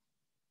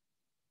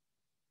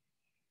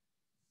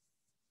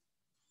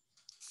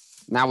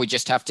 Now we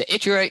just have to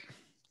iterate.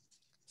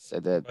 So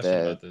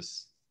Question about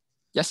this.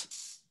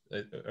 Yes.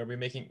 We're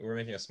making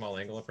a small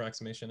angle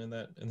approximation in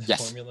that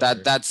yes, formula?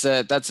 That's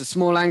a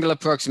small angle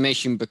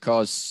approximation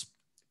because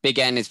big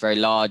N is very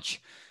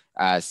large.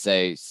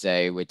 So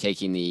we're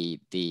taking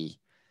the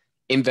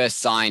inverse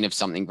sine of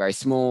something very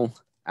small.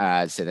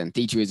 So then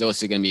theta is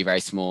also going to be very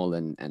small,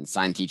 and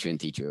sine theta and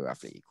theta are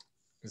roughly equal.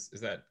 Is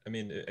that, I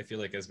mean, I feel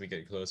like as we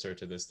get closer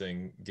to this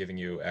thing giving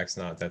you x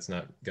naught, that's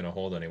not going to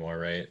hold anymore,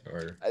 right?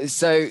 Or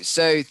so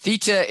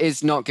theta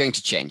is not going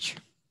to change.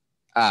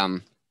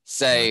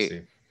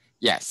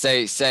 Yeah, so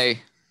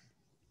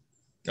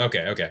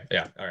okay,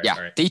 yeah, all right, yeah,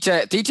 all right.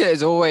 Theta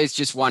is always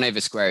just 1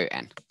 over square root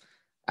n.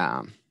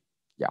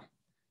 Yeah,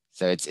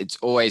 so it's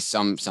always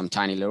some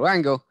tiny little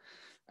angle.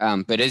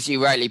 But as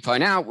you rightly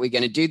point out, we're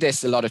going to do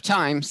this a lot of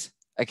times.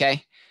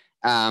 Okay,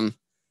 so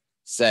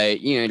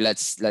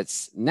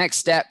let's next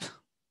step.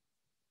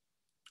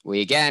 We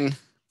again,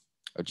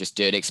 or just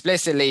do it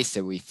explicitly.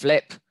 So we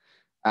flip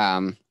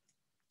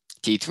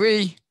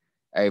T3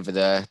 over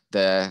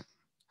the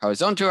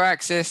horizontal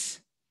axis.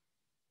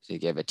 So you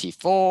give a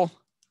T4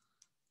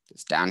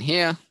 that's down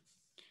here.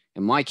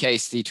 In my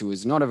case, theta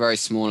was not a very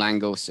small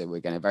angle, so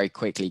we're going to very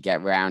quickly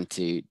get around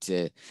to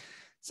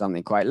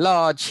something quite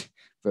large.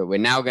 But we're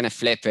now going to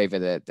flip over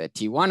the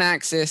T1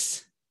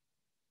 axis.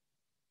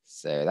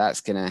 So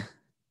that's going to,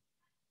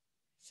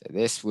 so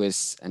this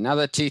was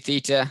another 2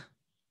 theta.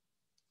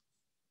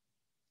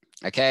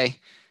 Okay,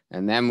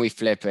 and then we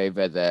flip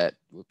over the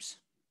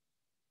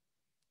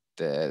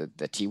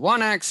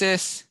T1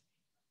 axis.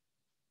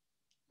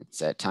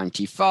 It's at time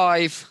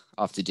T5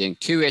 after doing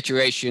 2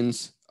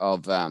 iterations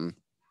of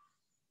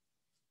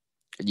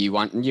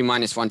u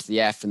minus 1 to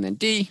the f and then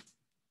d,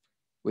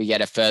 we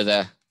get a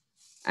further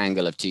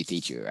angle of 2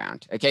 theta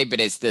around. Okay, but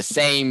it's the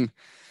same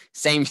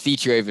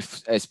theta over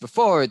as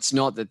before. It's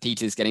not that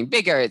theta is getting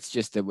bigger. It's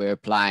just that we're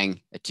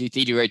applying a 2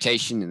 theta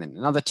rotation and then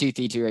another 2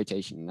 theta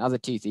rotation, another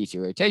 2 theta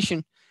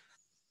rotation.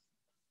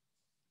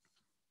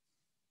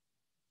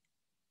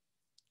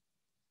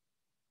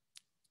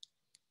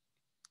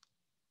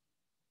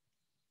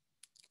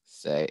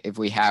 So if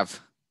we have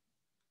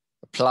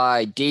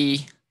apply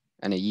d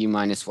and a u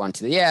minus 1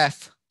 to the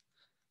f,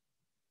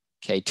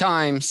 k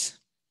times,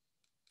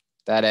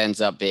 that ends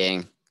up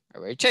being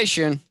a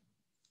rotation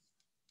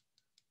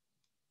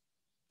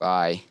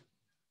by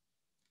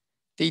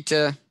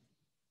theta.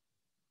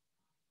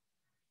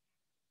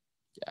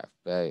 Yeah,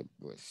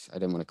 I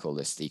don't want to call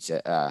this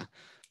theta,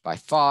 by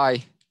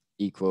phi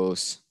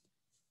equals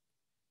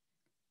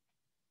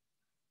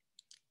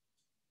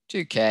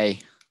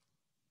 2k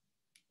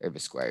over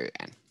square root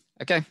n.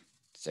 Okay,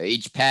 so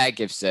each pair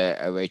gives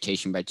a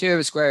rotation by 2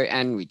 over square root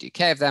n. We do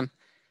k of them.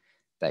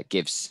 That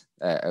gives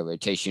a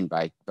rotation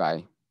by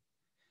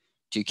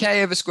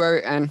 2k over square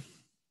root n.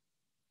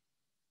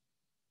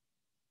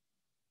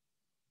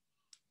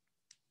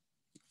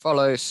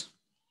 Follows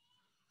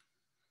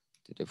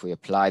that if we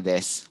apply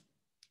this,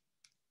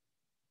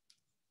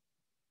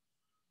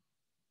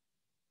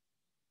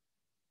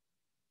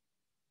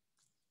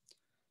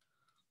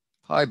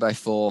 pi by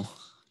 4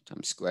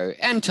 times square root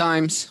n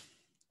times,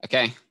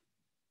 okay.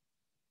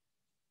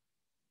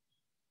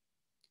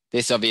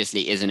 This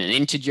obviously isn't an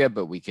integer,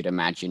 but we could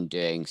imagine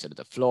doing sort of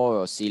the floor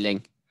or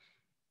ceiling,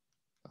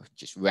 or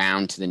just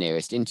round to the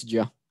nearest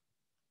integer.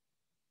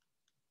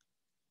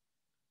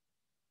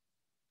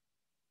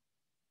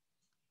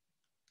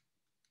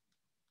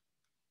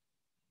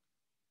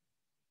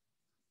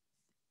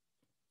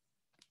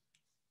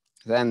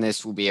 Then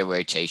this will be a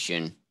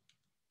rotation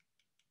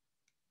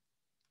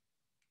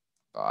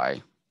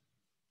by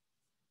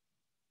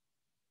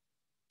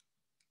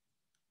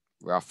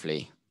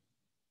roughly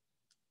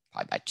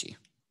pi by 2.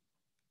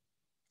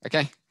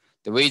 Okay,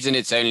 the reason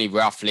it's only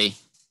roughly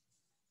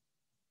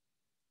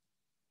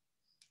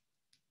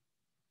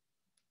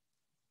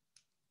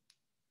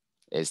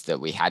is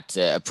that we had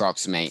to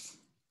approximate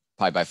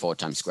pi by 4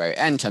 times square root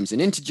n times an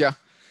integer.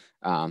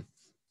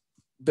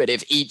 But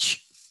if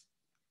each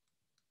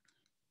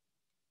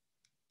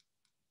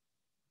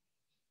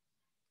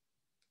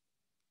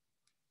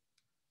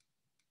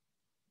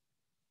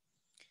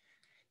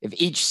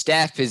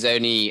step is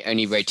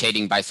only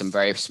rotating by some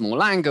very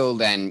small angle,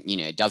 then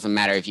it doesn't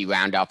matter if you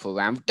round up or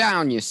round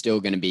down, you're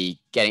still going to be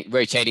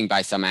rotating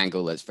by some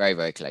angle that's very,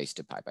 very close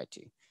to pi by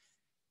 2.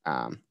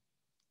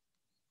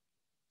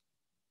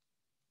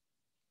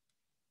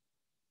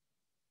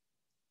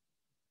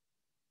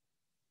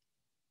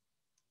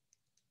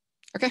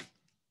 Okay.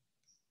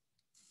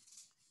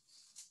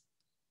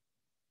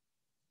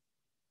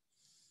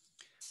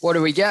 What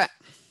do we get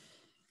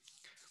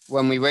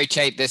when we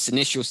rotate this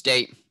initial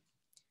state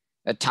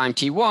at time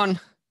t1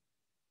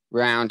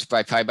 round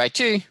by pi by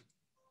 2?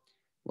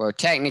 Well,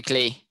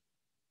 technically,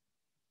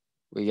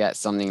 we get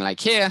something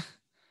like here.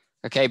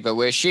 Okay, but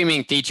we're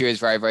assuming theta is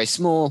very, very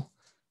small.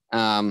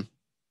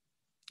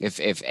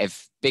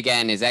 If big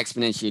N is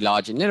exponentially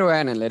large in little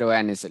n and little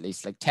n is at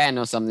least like 10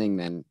 or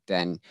something,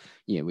 then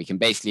we can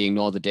basically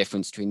ignore the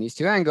difference between these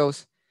two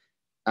angles.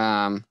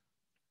 And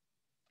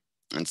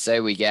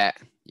so we get,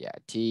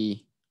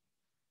 t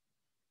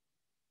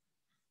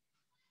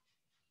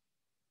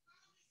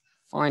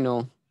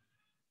final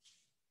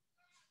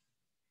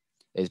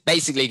is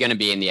basically going to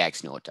be in the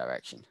x naught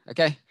direction.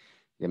 Okay,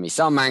 give me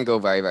some angle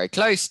very, very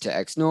close to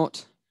x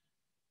naught.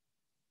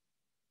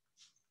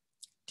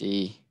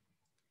 D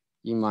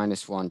u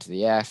minus 1 to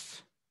the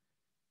f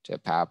to the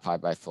power pi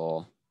by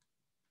 4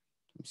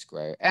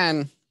 square root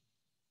n,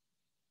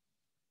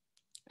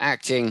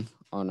 acting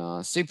on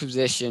our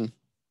superposition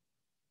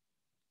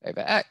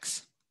over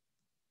x,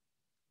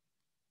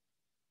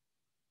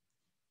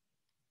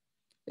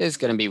 is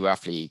going to be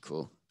roughly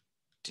equal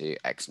to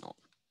x naught.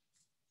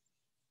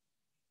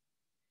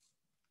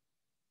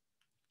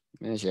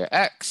 Measure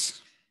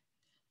x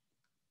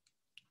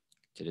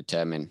to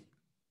determine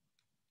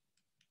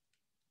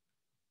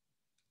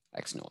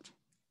x naught.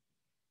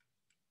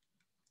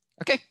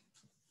 Okay.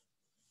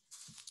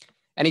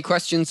 Any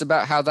questions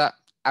about how that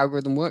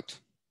algorithm worked?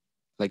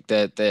 Like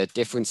the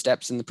different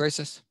steps in the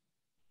process?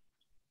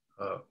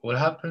 What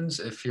happens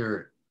if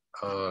your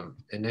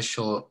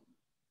initial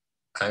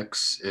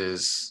x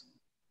is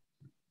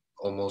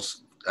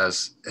almost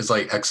as, it's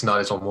like x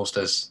naught is almost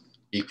as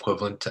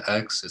equivalent to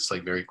x? It's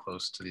like very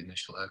close to the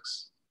initial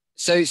x.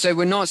 So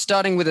we're not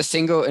starting with a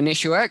single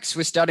initial x,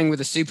 we're starting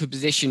with a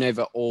superposition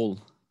over all,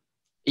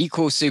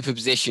 equal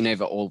superposition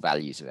over all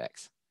values of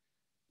x.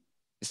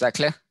 Is that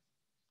clear?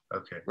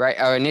 Okay. Right,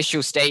 our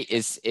initial state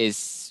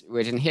is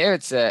written here.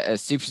 It's a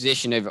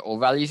superposition over all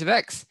values of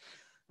x.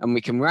 And we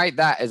can write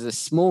that as a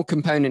small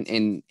component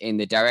in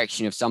the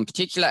direction of some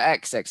particular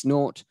x, x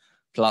naught,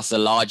 plus a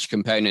large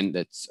component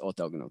that's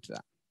orthogonal to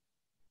that.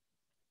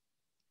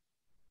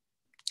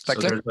 So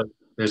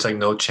there's like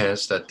no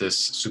chance that this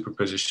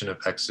superposition of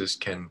x's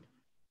can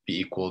be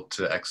equal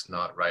to x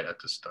naught right at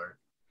the start.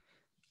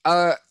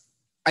 I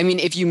mean,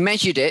 if you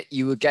measured it,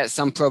 you would get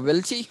some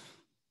probability,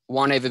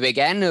 1 over big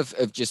N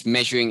of just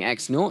measuring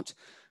x naught.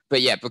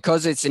 But yeah,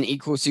 because it's an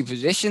equal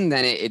superposition,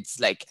 then it's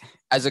like,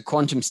 as a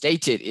quantum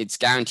state, it's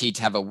guaranteed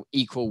to have an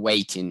equal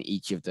weight in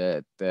each of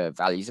the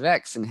values of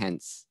x, and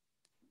hence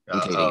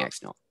including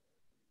x naught.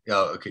 Yeah,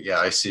 okay, yeah,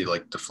 I see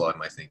like the flaw in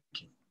my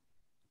thinking.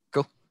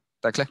 Cool,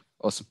 that clear?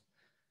 Awesome.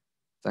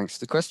 Thanks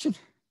for the question.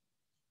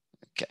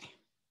 Okay.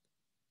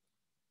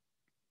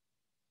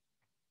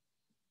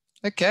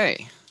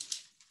 Okay.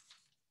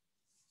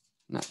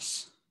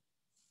 Nice.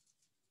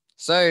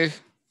 So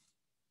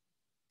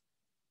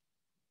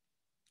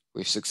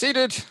we've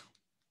succeeded.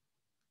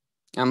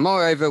 And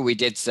moreover, we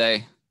did so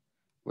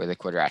with a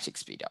quadratic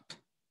speed up.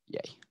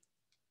 Yay.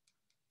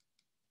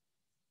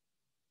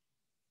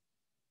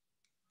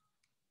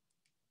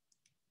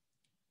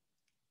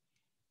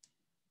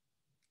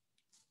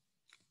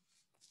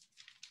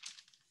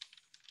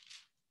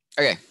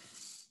 Okay.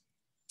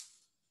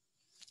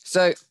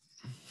 So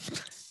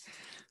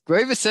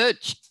Grover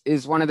search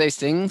is one of those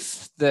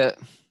things that,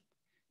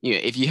 you know,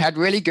 if you had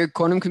really good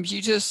quantum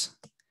computers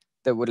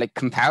that were like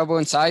comparable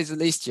in size, at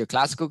least to your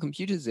classical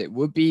computers, it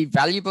would be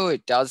valuable.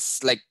 It does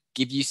like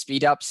give you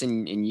speed ups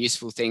and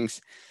useful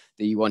things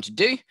that you want to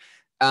do.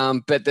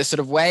 But the sort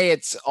of way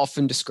it's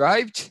often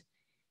described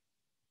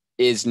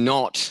is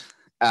not,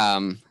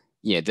 the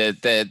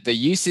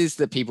uses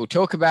that people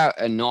talk about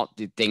are not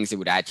the things it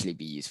would actually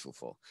be useful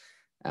for.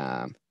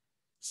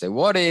 So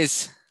what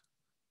is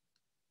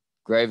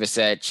Grover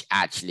search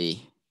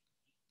actually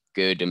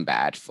good and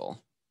bad for?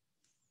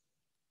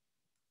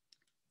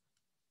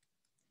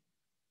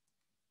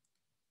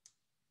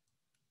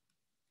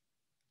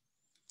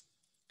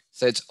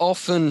 So it's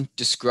often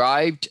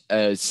described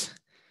as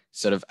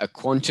sort of a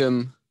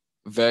quantum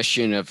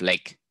version of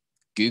like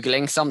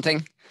Googling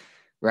something,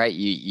 right?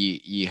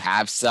 You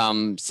have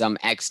some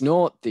x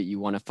naught that you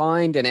want to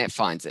find, and it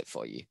finds it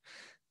for you.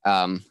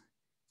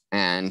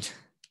 And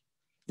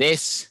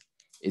this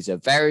is a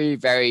very,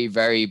 very,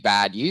 very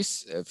bad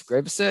use of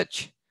Grover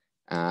search.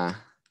 So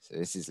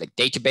this is like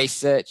database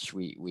search.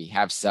 We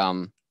have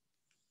some,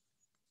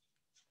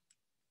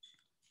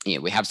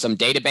 we have some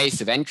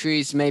database of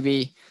entries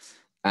maybe,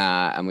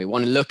 and we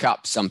want to look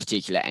up some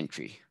particular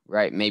entry,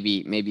 right?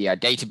 Maybe our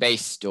database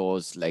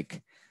stores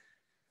like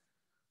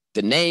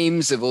the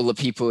names of all the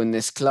people in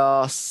this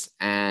class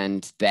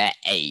and their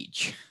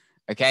age,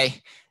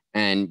 okay?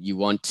 And you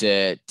want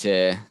to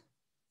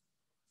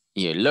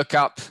look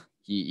up,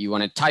 you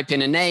want to type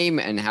in a name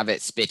and have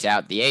it spit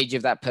out the age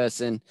of that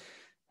person.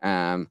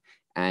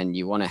 And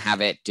you want to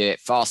have it do it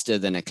faster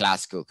than a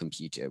classical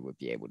computer would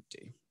be able to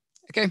do.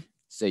 Okay,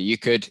 so you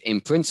could, in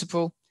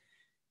principle,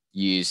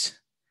 use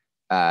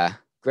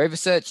Grover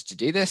search to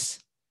do this.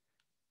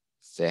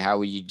 So how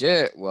would you do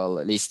it? Well,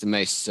 at least the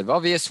most sort of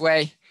obvious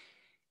way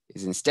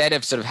is instead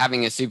of sort of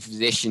having a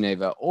superposition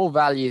over all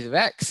values of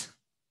x,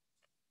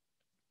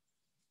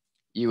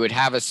 you would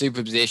have a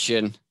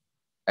superposition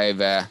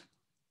over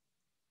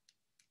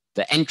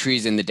the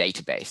entries in the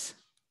database,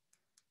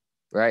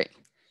 right?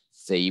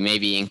 So you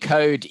maybe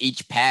encode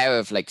each pair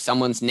of like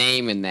someone's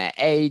name and their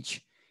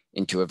age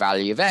into a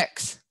value of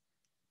x.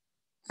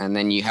 And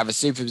then you have a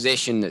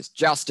superposition that's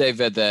just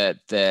over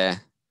the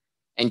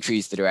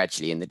entries that are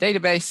actually in the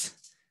database.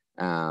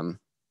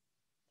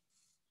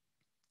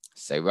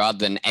 So rather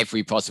than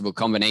every possible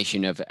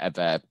combination of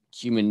a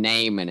human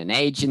name and an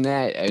age in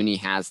there, it only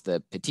has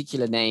the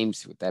particular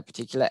names with their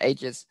particular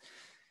ages.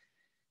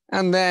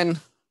 And then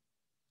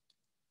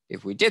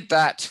if we did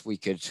that, we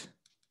could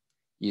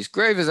use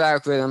Grover's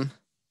algorithm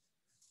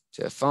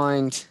to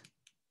find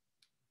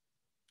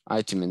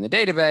item in the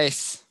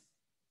database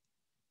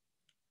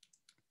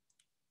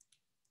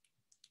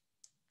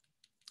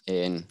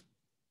in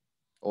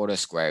order,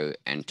 square root,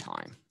 and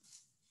time.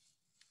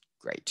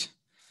 Great.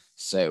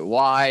 So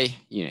why,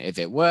 if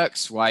it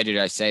works, why did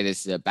I say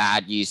this is a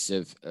bad use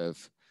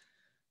of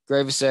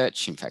Grover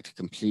search? In fact, a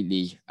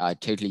completely,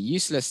 totally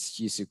useless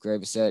use of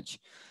Grover search.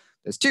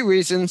 There's two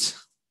reasons.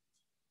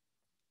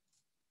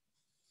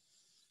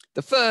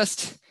 The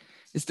first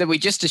is that we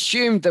just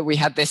assumed that we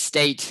had this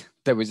state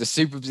that was a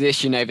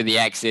superposition over the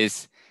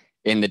x's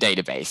in the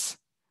database,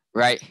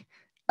 right?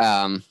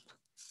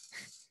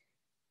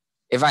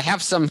 If I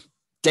have some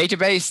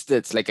database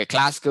that's like a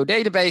classical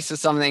database or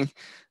something,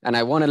 and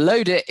I want to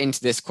load it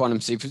into this quantum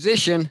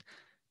superposition,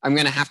 I'm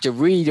going to have to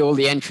read all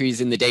the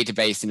entries in the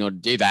database in order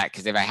to do that.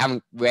 Because if I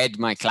haven't read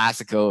my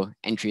classical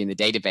entry in the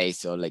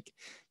database or like,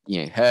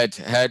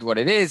 heard what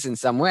it is in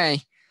some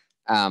way,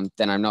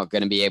 then I'm not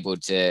going to be able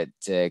to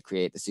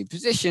create the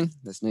superposition.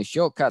 There's no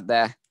shortcut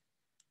there.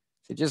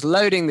 So just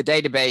loading the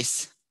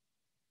database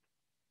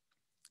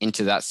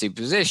into that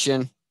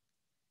superposition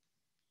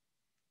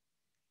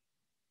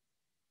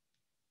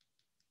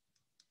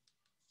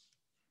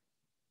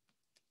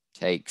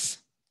takes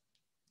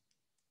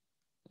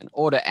an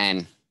order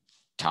n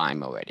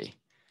time already.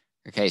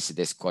 Okay, so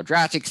this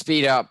quadratic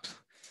speed up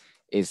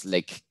is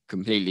like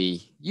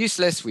completely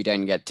useless. We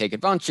don't get to take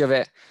advantage of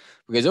it,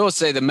 because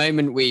also the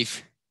moment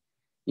we've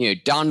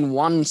done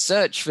one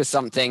search for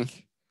something,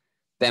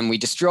 then we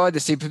destroy the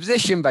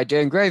superposition by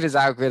doing Grover's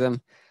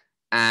algorithm,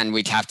 and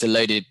we'd have to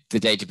load the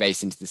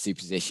database into the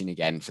superposition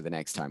again for the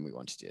next time we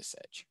want to do a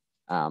search.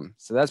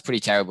 So that's pretty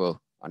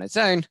terrible on its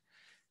own.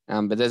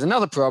 But there's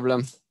another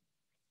problem,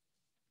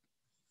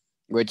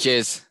 which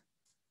is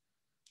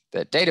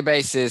that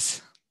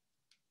databases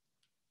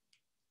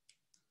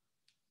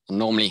are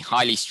normally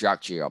highly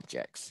structured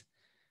objects,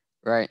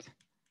 right?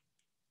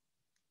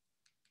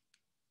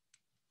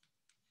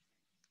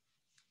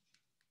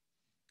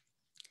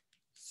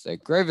 So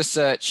Grover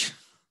search,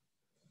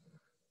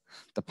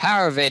 the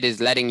power of it is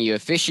letting you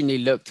efficiently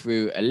look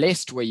through a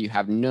list where you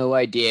have no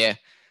idea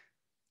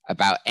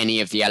about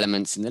any of the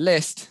elements in the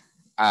list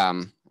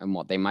and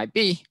what they might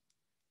be.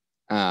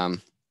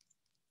 And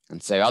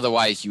so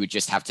otherwise you would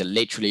just have to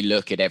literally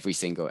look at every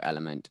single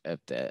element of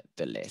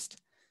the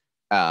list.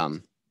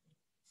 In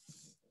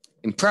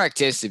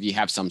practice, if you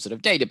have some sort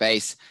of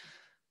database,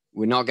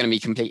 we're not going to be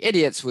complete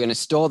idiots. We're going to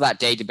store that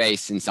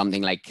database in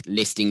something like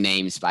listing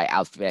names by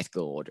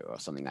alphabetical order or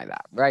something like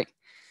that, right?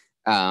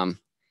 And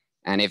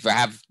if I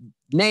have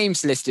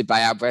names listed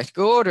by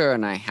alphabetical order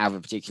and I have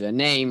a particular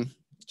name,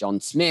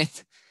 John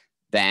Smith,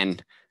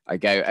 then I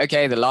go,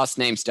 okay, the last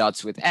name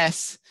starts with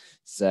S.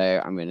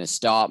 So I'm going to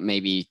start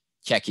maybe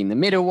checking the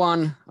middle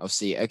one. I'll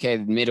see, okay,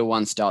 the middle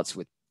one starts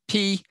with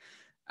P.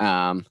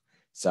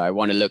 So I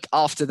want to look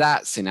after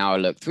that. So now I'll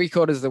look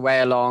 3/4 of the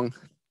way along,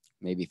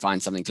 maybe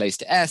find something close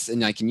to S,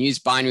 and I can use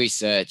binary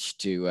search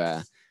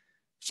to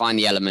find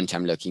the element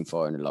I'm looking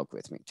for in a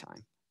logarithmic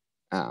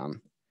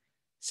time.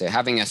 So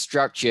having a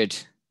structured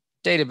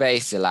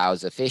database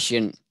allows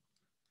efficient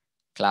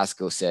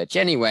classical search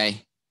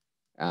anyway.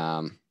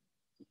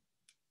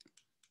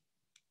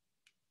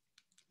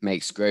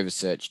 Makes Grover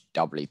search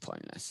doubly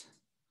pointless.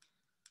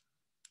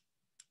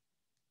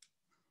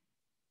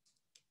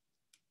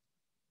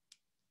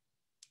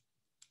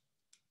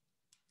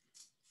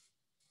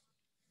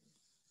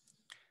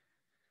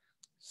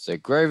 So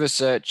Grover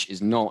search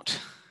is not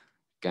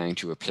going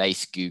to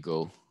replace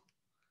Google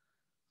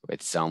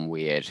with some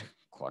weird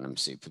quantum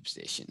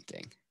superposition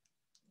thing.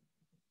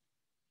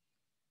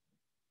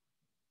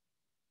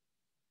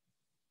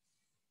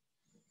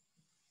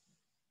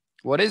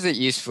 What is it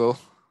useful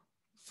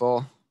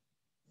for?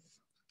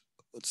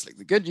 Let's look at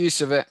the good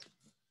use of it.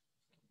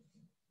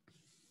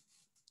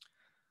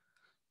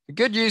 The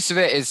good use of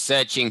it is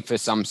searching for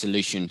some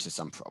solution to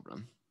some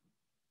problem.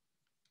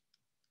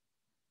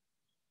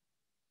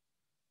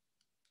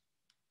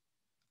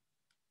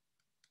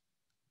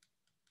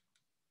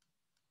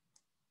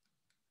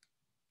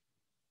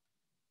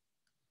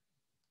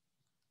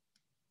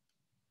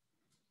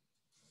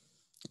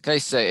 Okay,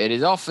 so it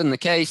is often the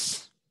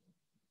case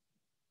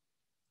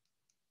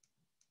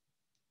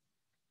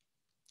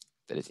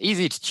that it's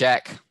easy to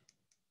check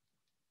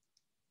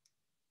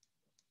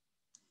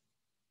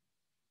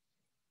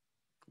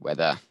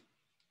whether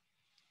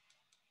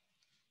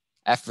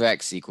f of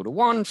x equal to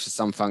 1 for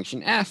some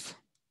function f,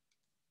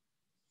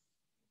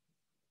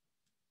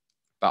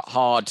 but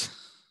hard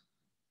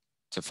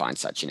to find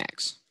such an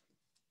x.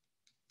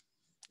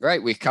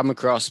 Right, we've come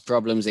across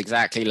problems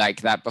exactly like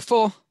that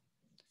before.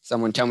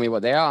 Someone tell me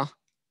what they are.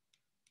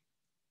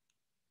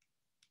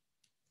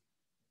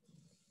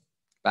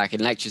 Back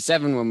in lecture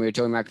 7 when we were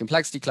talking about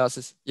complexity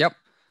classes. Yep.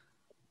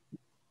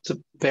 It's a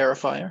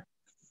verifier.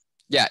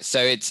 Yeah, so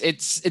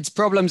it's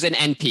problems in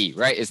NP,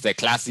 right? Is the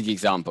classic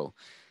example.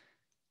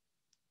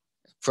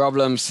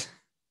 Problems,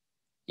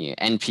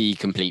 NP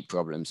complete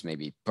problems,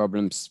 maybe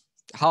problems,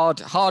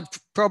 hard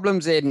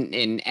problems in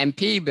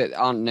NP, but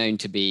aren't known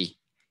to be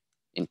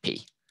in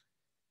P.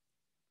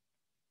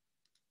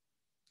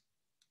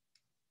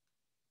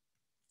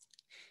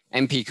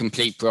 NP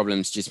complete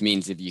problems just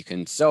means if you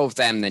can solve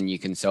them, then you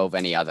can solve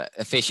any other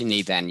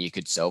efficiently, then you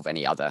could solve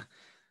any other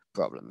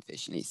problem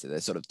efficiently. So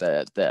they're sort of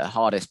the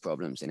hardest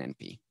problems in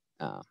NP.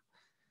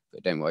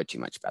 But don't worry too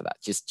much about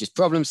that. Just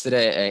problems that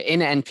are in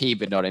NP,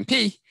 but not in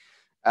P.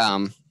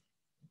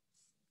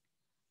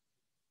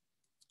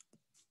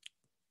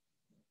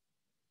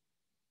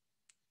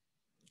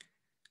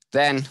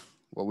 Then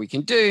what we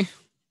can do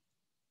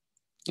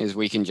is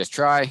we can just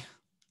try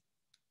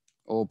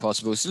all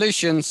possible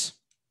solutions.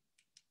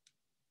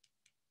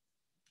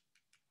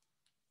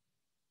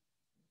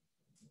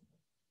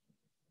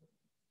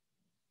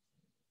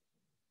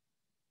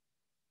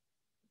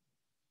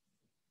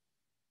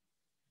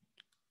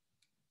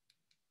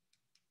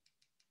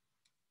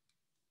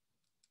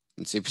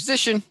 And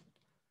superposition.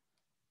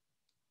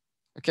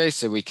 Okay,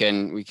 so we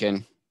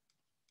can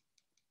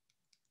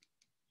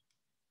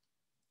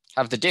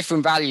have the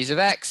different values of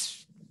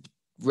x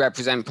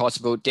represent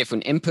possible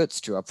different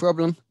inputs to our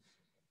problem.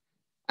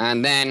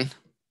 And then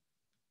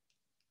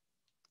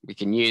we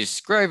can use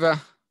Grover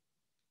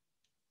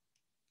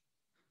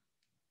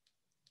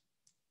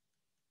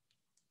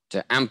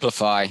to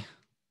amplify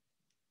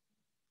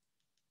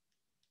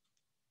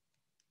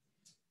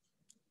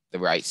the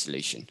right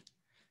solution.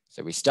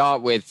 So we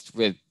start with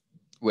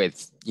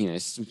with,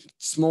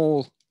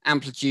 small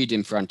amplitude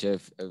in front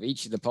of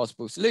each of the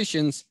possible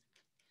solutions,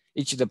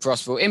 each of the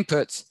possible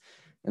inputs.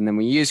 And then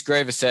we use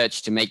Grover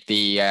search to make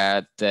the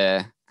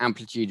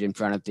amplitude in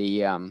front of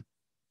the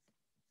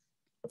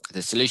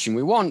solution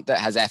we want that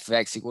has f of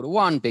x equal to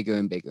 1 bigger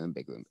and bigger and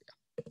bigger and bigger.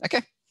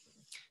 Okay,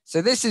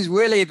 so this is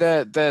really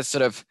the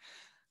sort of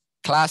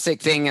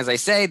classic thing, as I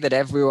say, that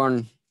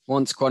everyone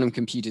wants quantum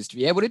computers to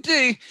be able to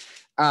do.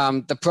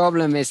 The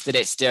problem is that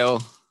it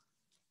still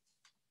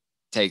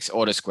takes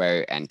order square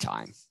root n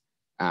time.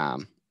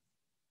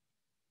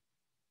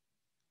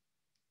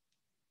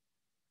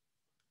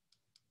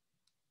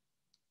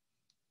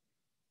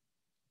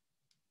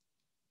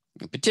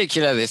 In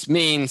particular, this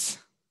means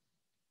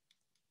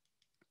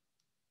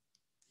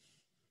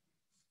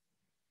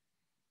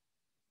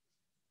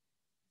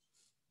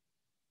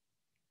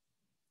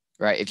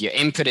right, if your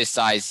input is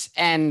size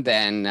n,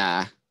 then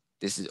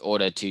this is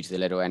order 2 to the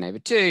little n over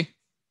 2.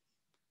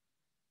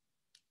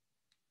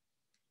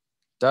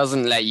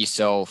 Doesn't let you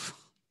solve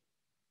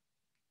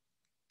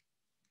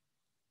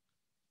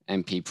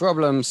NP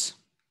problems.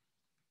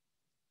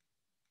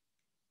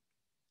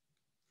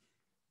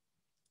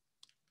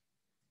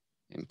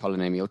 In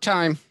polynomial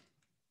time,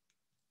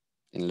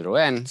 in little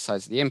n,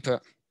 size of the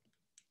input.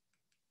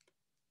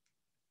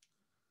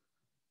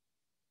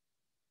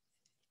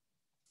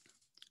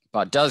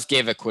 But does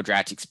give a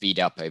quadratic speed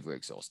up over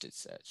exhaustive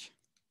search.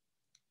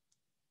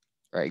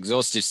 Right,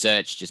 exhaustive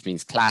search just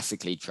means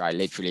classically try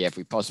literally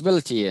every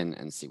possibility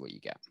and see what you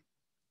get.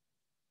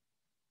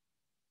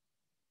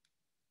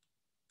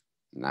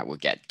 And that will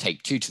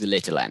take 2 to the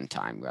little n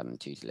time rather than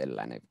 2 to the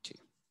little n over 2.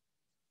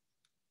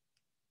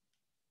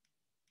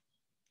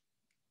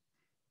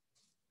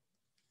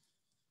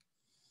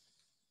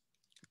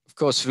 Of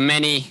course, for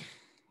many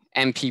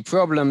NP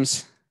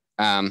problems,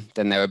 then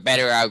there are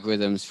better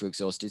algorithms for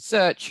exhaustive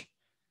search.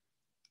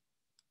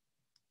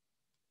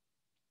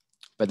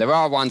 But there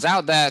are ones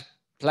out there,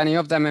 plenty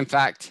of them in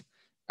fact,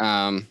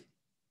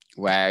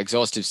 where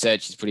exhaustive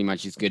search is pretty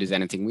much as good as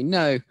anything we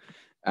know.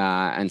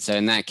 And so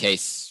in that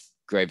case,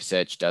 Grover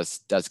search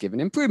does give an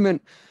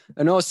improvement.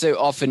 And also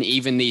often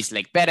even these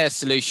like better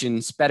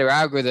solutions, better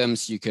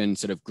algorithms, you can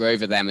sort of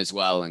Grover them as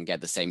well and get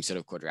the same sort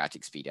of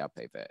quadratic speed up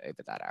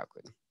over that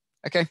algorithm.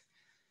 Okay,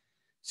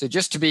 so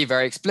just to be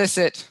very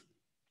explicit,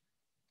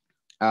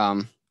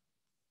 so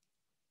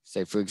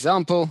for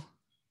example,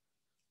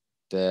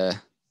 the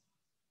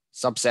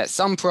subset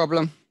sum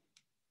problem,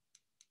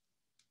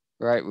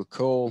 right,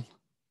 recall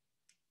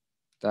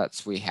that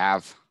we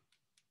have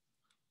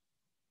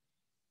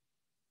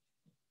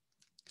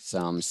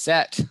some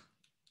set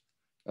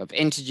of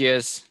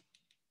integers.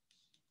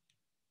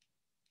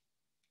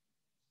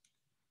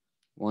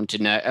 We want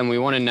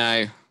to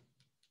know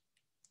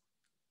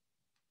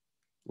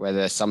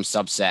whether some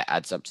subset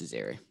adds up to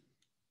 0.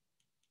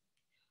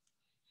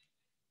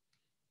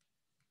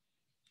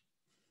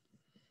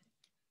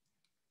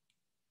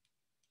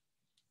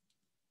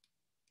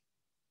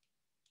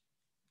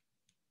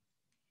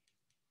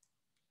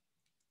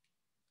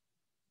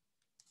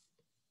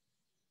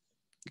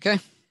 Okay.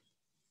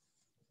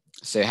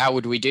 So how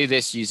would we do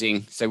this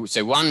using, so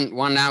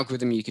one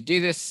algorithm you could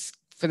do this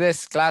for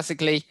this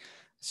classically.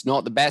 It's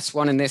not the best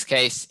one in this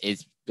case,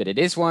 but it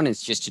is one.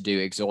 It's just to do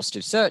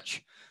exhaustive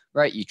search,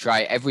 right? You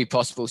try every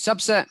possible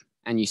subset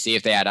and you see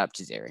if they add up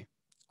to 0.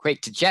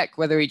 Quick to check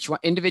whether each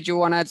individual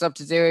one adds up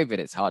to 0, but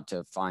it's hard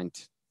to find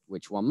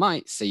which one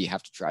might. So you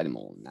have to try them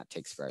all and that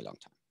takes a very long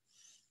time.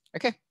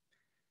 Okay.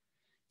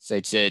 So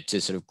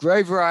to sort of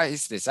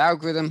Groverize this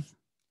algorithm,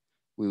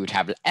 we would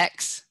have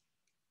X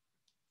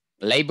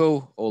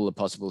label all the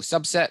possible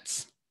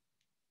subsets.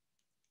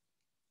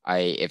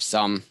 If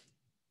some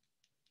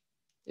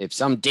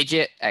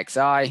digit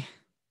xi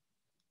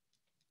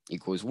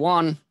equals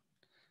 1,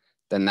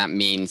 then that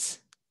means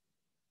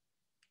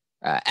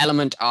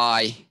element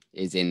I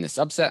is in the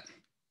subset.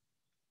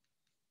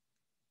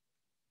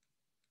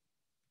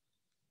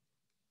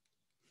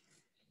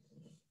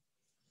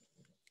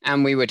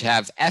 And we would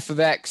have f of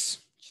x,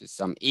 which is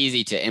some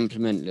easy to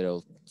implement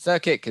little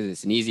circuit because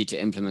it's an easy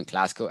to implement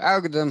classical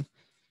algorithm.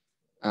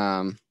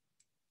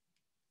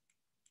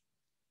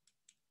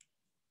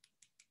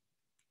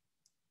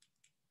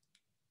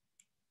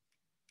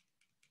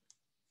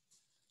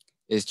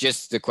 Is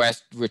just the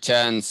question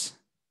returns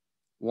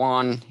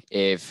 1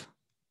 if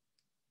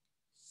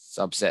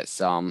subset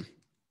sum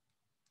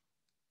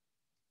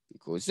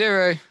equals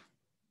 0,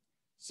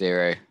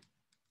 0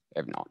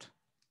 if not.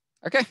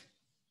 Okay.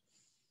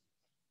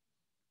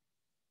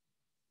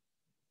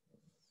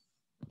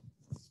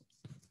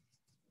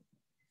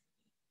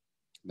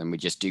 Then we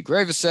just do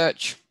Grover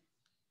search.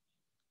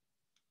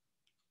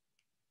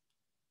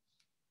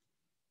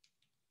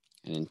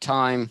 And in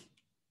time,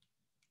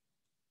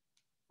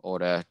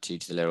 order 2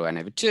 to the little n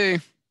over 2.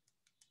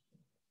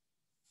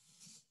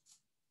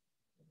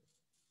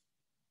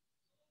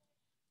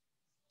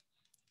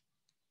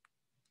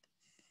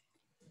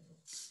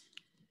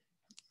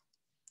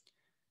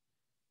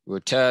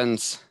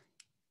 Returns,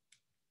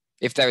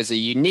 if there is a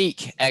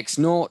unique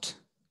x0,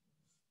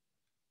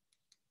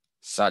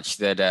 such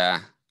that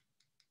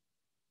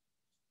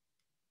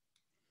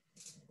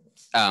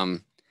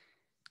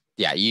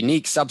yeah,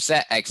 unique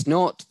subset x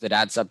naught that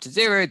adds up to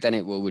 0, then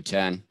it will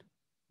return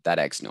that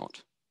x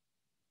naught.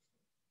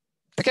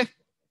 Okay.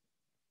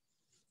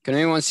 Can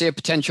anyone see a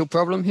potential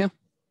problem here?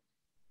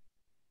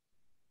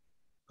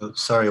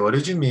 Sorry, what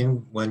did you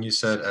mean when you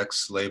said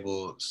X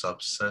label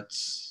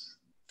subsets?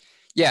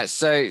 Yeah,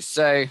 so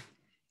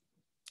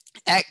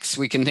X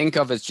we can think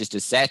of as just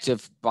a set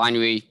of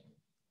binary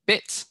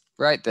bits,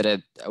 right, that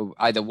are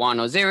either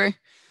 1 or 0,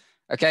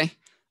 okay?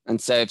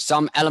 And so if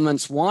some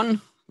element's 1,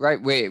 right,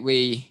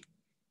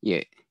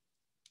 yeah,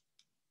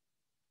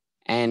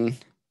 n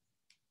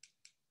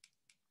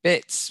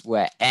bits,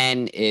 where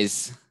n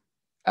is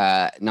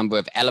number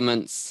of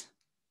elements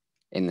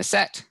in the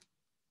set.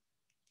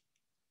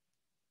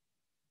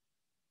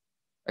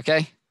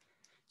 Okay,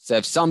 so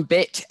if some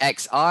bit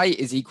xi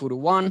is equal to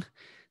 1,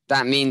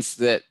 that means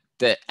that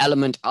the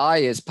element I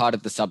is part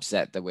of the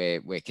subset that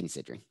we're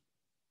considering.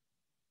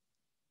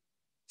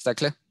 Is that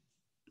clear?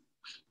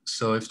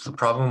 So if the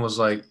problem was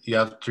like you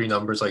have three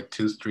numbers like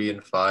 2, 3,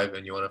 and 5,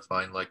 and you want to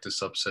find like the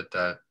subset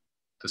that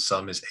the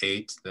sum is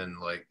 8, then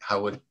like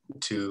how would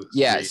 2,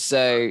 Yeah,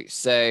 3,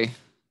 so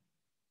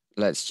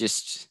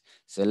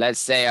let's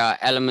say our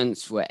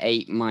elements were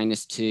 8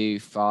 minus 2,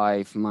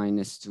 5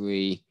 minus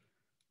 3,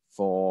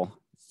 4,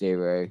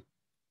 0,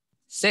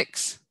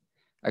 6.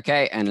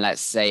 Okay, and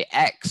let's say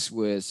x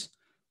was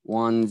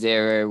 1,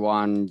 0,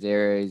 1,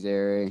 0,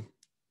 0,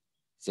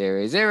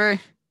 0, 0.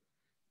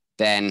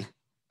 Then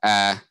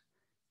that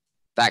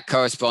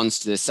corresponds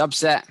to the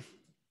subset.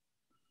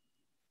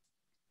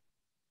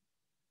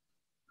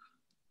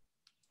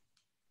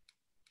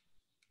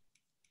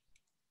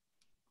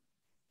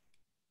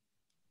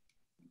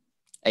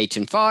 Eight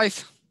and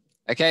 5.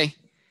 Okay,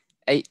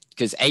 8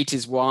 because 8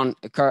 is 1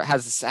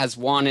 has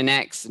 1 in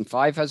x, and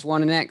 5 has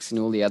 1 in x, and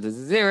all the others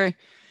are 0.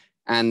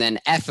 And then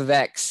f of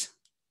x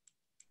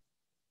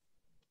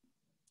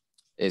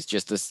is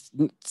just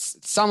the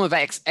sum of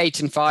x. 8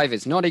 and 5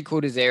 is not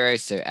equal to 0,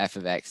 so f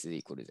of x is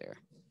equal to 0.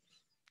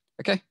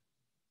 Okay,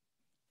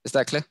 is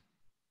that clear?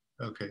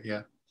 Okay,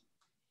 yeah.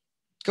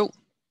 Cool.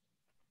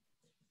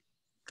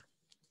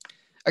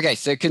 Okay,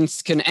 so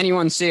can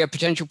anyone see a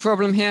potential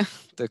problem here?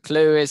 The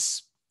clue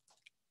is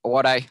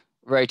what I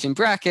wrote in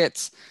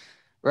brackets,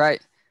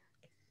 right?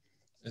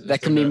 There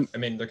can be, I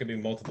mean, there could be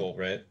multiple,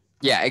 right?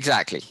 Yeah,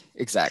 exactly.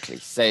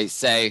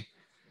 So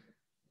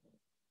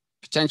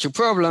potential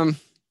problem.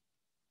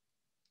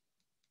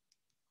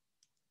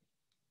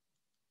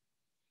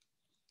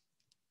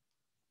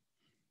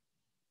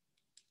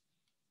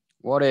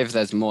 What if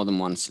there's more than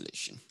one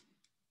solution?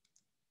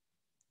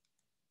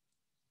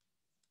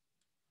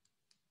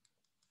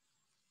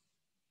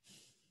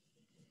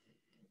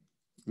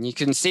 And you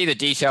can see the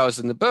details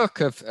in the book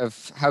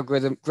of how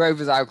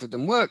Grover's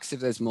algorithm works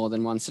if there's more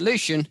than one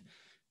solution.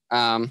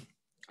 I'm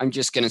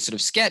just going to sort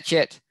of sketch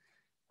it.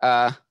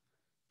 But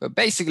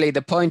basically,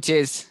 the point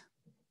is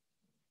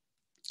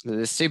that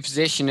the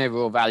superposition over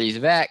all values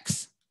of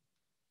x,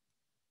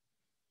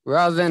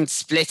 rather than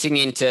splitting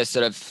into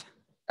sort of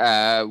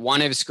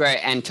 1 over square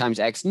n times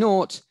x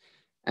naught,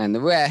 and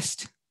the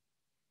rest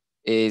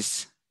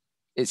is,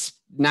 it's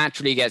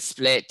naturally gets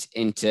split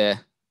into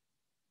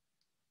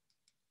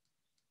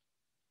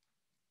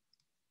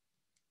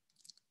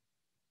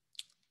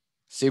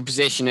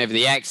superposition over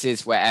the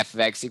x's where f of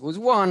x equals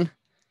 1,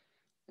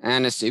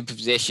 and a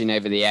superposition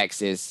over the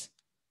x's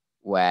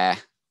where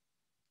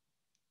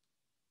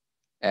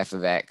f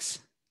of x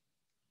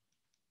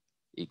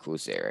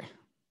equals 0,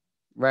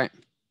 right?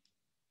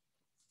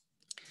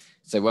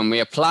 So when we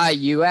apply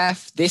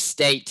UF, this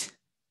state,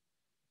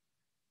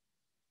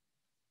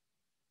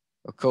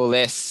 we'll call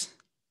this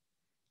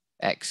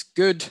x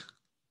good,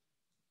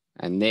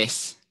 and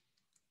this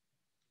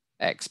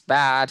x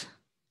bad.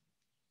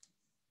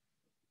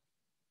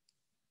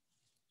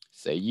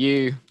 So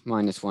u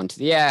minus 1 to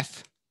the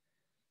f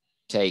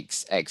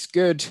takes x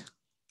good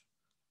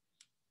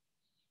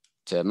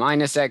to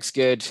minus x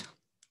good,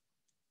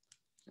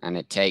 and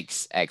it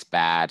takes x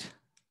bad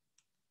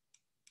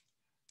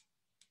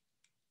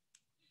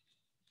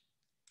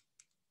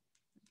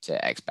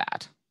to x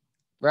bad,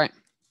 right?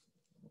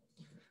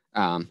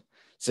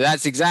 So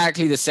that's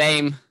exactly the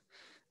same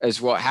as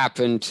what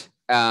happened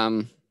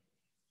when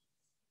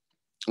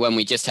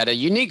we just had a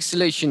unique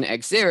solution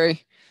x0,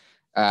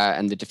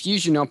 and the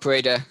diffusion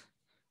operator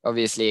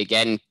obviously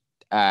again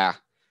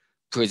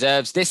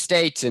preserves this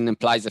state and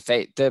implies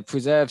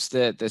preserves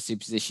the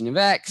superposition of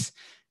x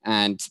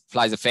and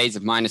applies a phase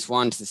of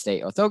 -1 to the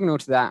state orthogonal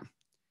to that.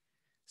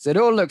 So it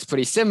all looks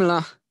pretty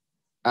similar,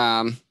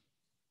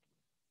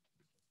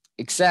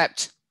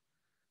 except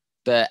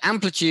the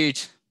amplitude,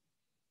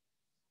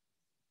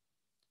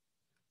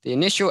 the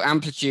initial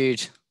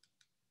amplitude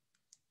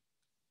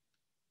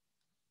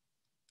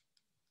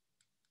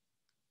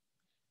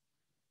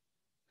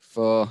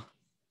for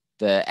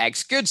the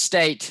x good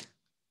state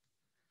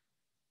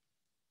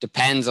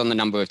depends on the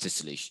number of the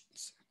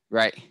solutions,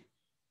 right?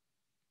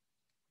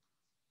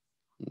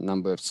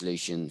 Number of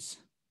solutions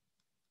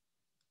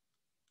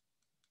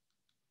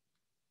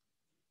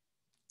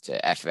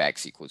to f of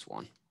x equals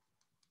 1.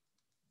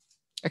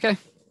 Okay,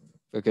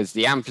 because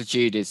the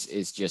amplitude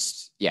is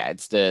just, yeah,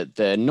 it's the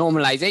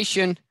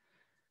normalization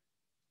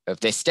of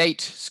this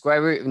state,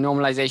 square root of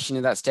normalization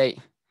of that state,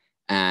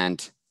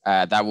 and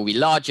that will be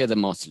larger the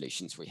more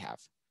solutions we have.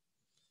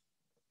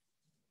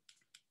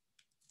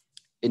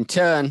 In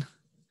turn,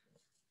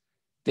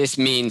 this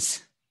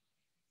means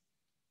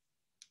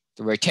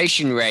the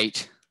rotation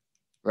rate,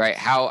 right?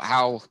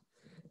 How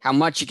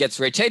much it gets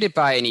rotated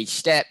by in each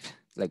step,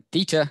 like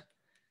theta,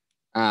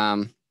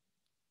 and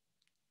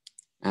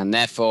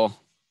therefore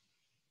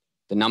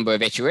the number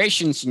of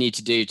iterations you need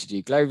to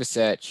do Glover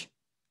search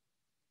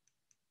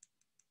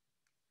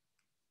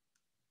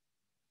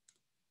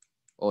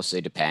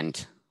also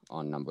depend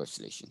on number of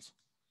solutions.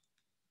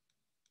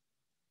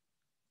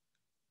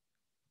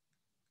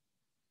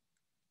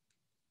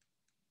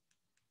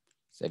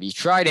 So if you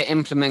try to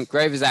implement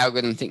Grover's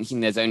algorithm thinking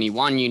there's only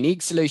one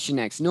unique solution,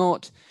 x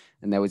naught,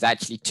 and there was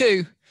actually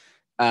two,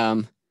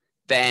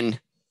 then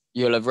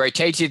you'll have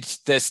rotated,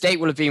 the state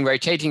will have been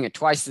rotating at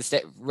twice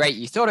the rate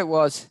you thought it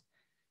was.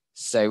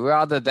 So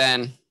rather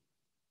than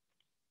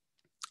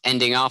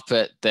ending up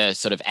at the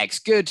sort of x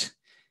good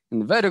in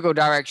the vertical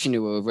direction, it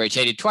will have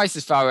rotated twice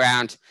as far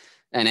around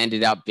and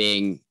ended up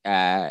being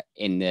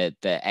in the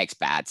x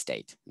bad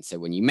state. And so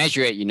when you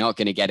measure it, you're not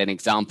going to get an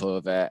example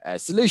of a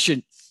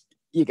solution.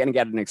 You're going to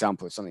get an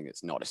example of something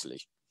that's not a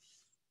solution.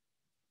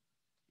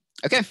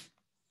 Okay,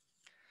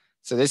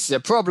 so this is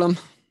a problem.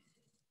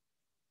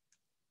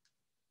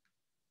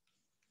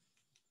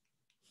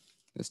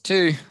 There's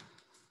two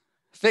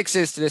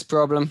fixes to this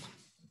problem,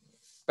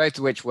 both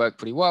of which work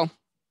pretty well.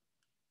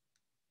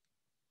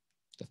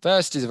 The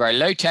first is a very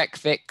low-tech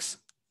fix,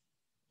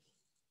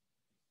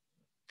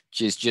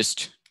 which is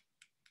just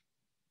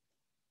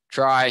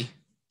try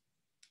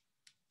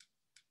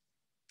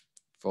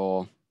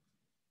for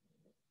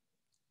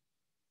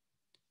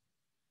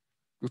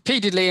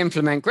repeatedly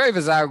implement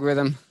Grover's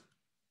algorithm,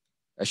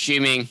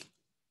 assuming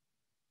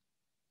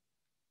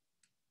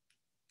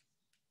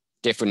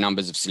different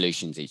numbers of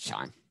solutions each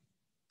time,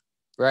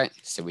 right?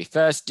 So we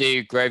first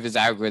do Grover's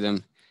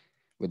algorithm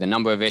with a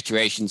number of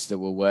iterations that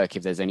will work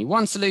if there's only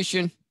one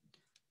solution.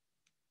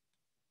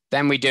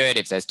 Then we do it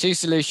if there's two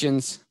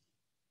solutions,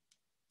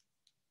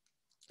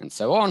 and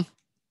so on.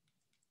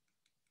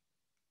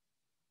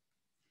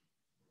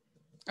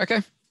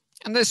 Okay,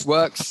 and this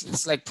works.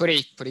 It's like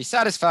pretty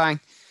satisfying.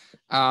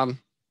 But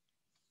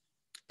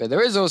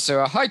there is also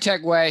a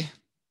high-tech way,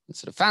 a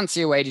sort of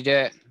fancier way to do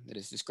it that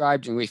is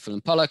described in Riefel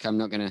and Pollock. I'm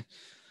not going to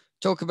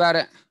talk about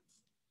it.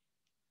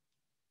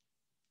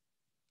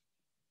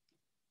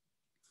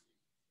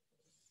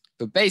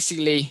 But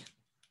basically,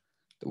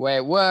 the way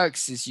it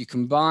works is you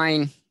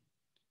combine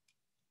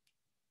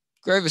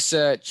Grover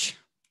search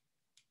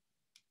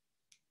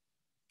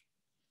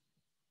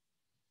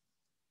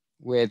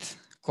with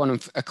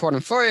a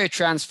quantum Fourier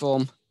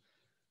transform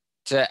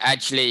to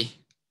actually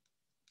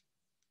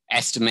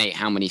estimate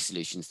how many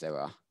solutions there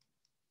are.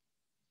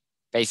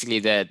 Basically,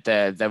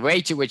 the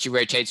rate at which it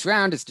rotates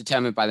around is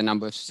determined by the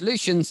number of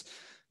solutions,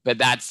 but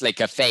that's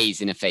like a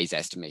phase in a phase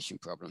estimation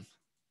problem,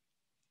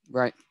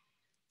 right?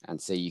 And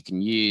so you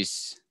can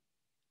use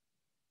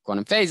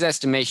quantum phase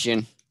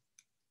estimation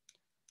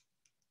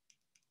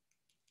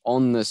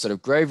on the sort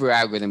of Grover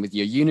algorithm, with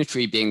your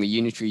unitary being the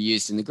unitary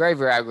used in the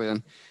Grover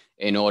algorithm,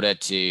 in order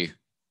to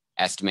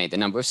estimate the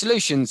number of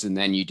solutions, and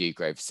then you do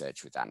Grover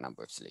search with that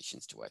number of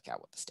solutions to work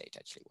out what the state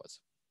actually was.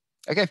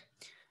 Okay,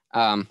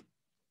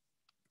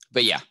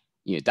 but yeah,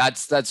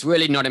 that's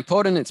really not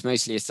important. It's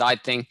mostly a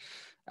side thing.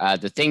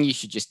 The thing you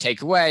should just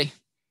take away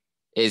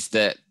is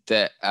that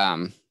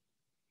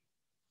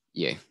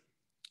yeah,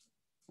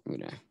 I'm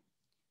gonna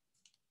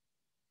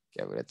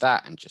get rid of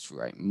that and just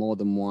write more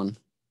than one,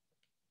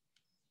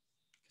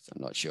 because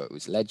I'm not sure it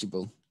was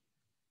legible.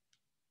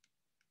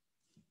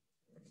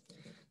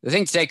 The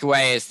thing to take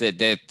away is that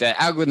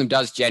the algorithm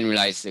does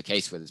generalize the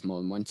case where there's more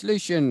than one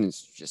solution.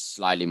 It's just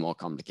slightly more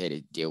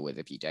complicated to deal with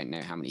if you don't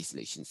know how many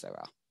solutions there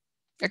are.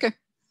 Okay.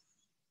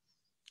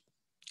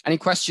 Any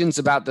questions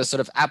about the sort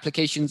of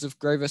applications of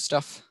Grover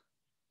stuff?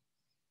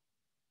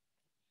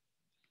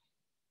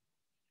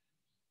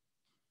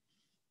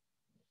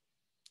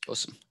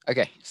 Awesome.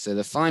 Okay, so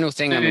the final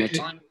thing I'm going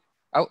to...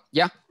 Oh,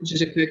 yeah?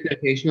 Just a quick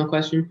notational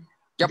question.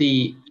 Yep.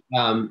 The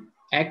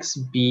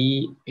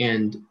XB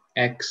and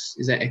X,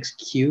 is that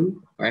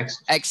XQ or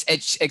X?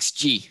 XG.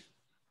 XG.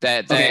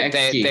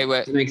 They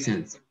were... That makes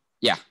sense.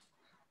 Yeah.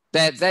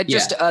 They're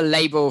just a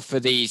label for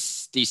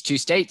these two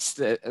states.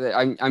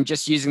 I'm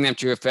just using them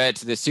to refer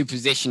to the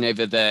superposition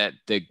over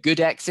the good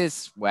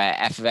x's, where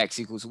f of x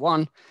equals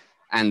 1,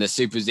 and the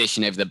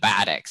superposition over the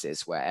bad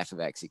x's, where f of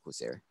x equals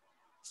 0.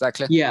 Is that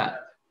clear? Yeah.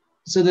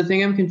 So the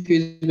thing I'm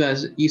confused about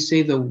is you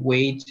say the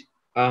weight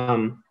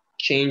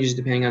changes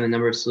depending on the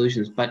number of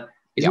solutions, but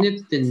isn't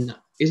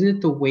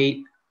it the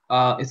weight?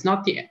 It's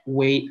not the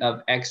weight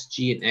of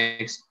xg and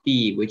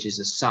xb, which is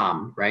a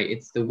sum, right?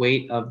 It's the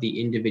weight of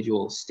the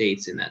individual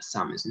states in that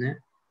sum, isn't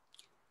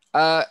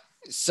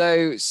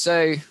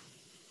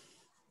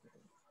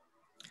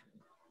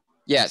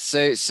Yeah,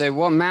 so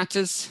what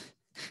matters?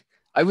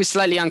 I was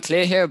slightly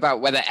unclear here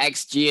about whether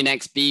xg and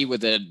xb were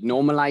the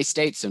normalized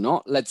states or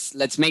not.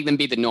 Let's make them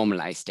be the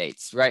normalized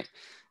states, right?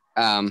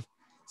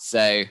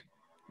 So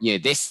yeah,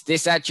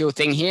 this actual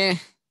thing here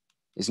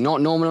is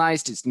not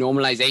normalized. Its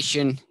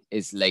normalization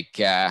is like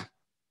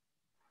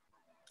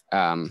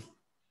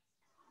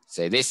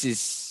so this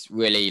is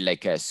really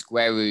like a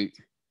square root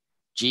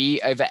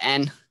g over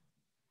n.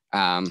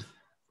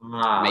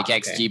 Make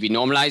xg be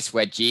normalized,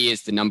 where g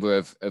is the number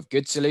of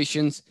good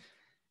solutions.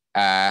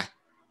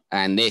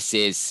 And this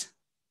is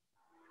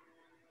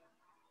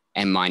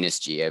n minus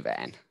g over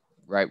n,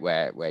 right?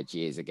 Where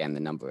g is, again, the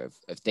number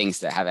of things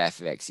that have f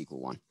of x equal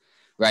 1,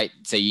 right?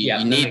 So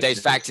you need those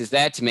factors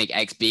there to make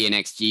xb and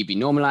xg be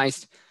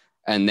normalized.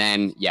 And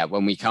then, yeah,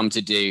 when we come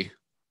to do,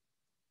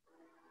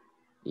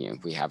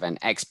 we have an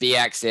xb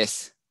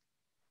axis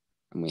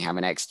and we have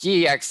an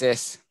xg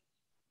axis,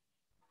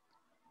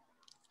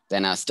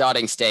 then our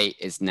starting state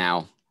is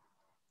now,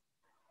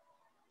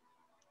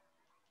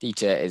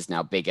 theta is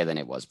now bigger than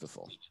it was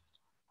before,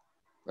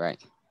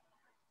 right?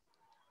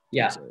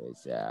 Yeah. So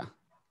it's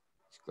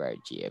square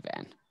root g over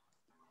n.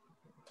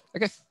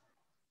 Okay,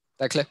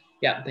 that clear?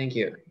 Yeah, thank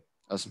you.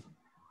 Awesome.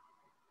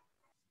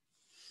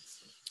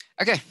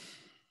 Okay.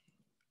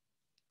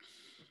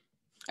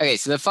 Okay,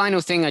 so the final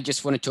thing I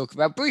just want to talk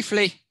about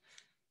briefly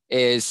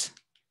is,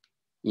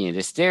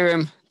 this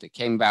theorem that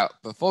came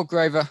about before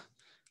Grover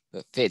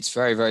that fits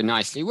very, very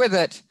nicely with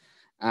it,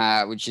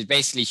 which is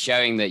basically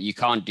showing that you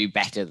can't do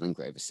better than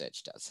Grover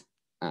search does.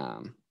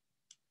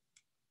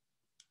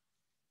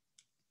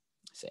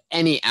 So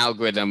any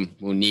algorithm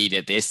will need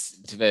this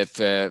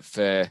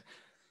for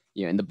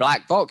in the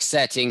black box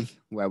setting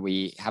where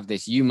we have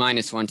this u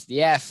minus 1 to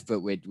the f, but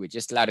we're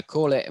just allowed to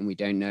call it and we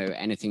don't know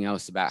anything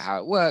else about how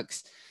it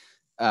works,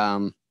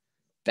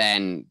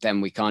 then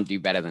we can't do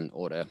better than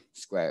order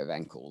square root of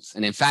n calls.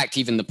 And in fact,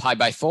 even the pi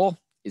by 4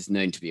 is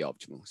known to be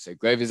optimal. So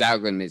Grover's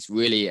algorithm is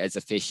really as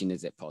efficient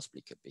as it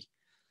possibly could be.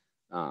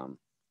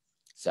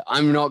 So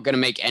I'm not going to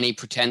make any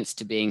pretense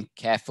to being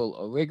careful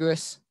or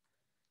rigorous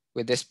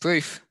with this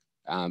proof,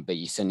 but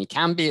you certainly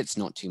can be. It's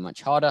not too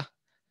much harder.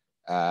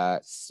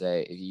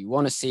 So if you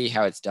want to see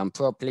how it's done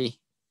properly,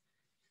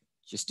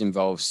 just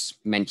involves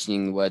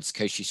mentioning the words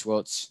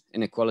Cauchy-Schwarz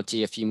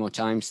inequality a few more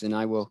times than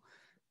I will.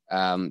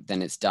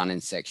 Then it's done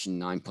in section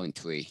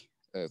 9.3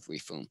 of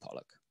Riefel and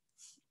Pollock.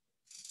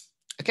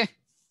 Okay.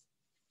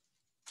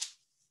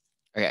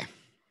 Okay.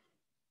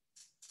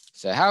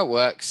 So how it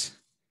works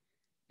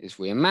is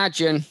we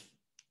imagine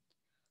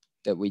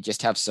that we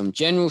just have some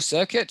general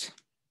circuit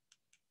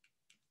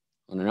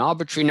on an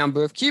arbitrary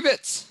number of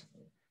qubits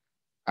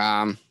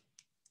that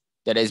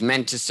is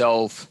meant to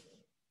solve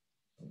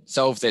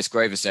this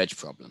Grover search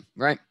problem,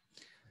 right?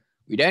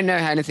 We don't know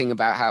anything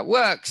about how it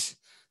works,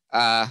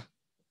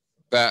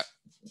 but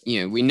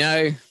we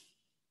know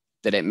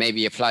that it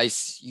maybe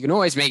applies. You can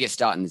always make it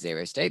start in the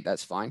 0 state.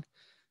 That's fine.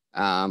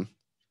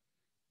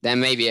 Then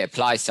maybe it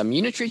applies some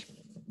unitary,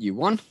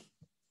 u1,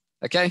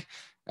 okay?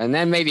 And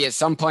then maybe at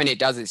some point it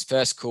does its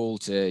first call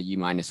to u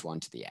minus 1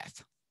 to the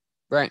f,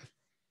 right?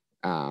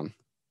 But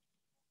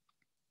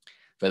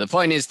the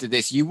point is that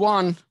this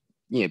u1,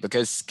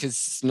 because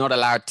it's not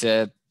allowed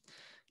to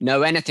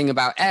know anything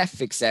about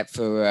f except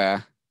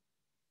for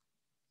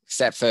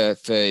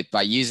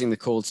by using the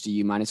calls to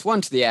u minus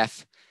 1 to the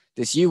f,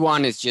 this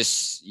u1 is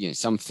just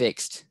some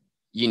fixed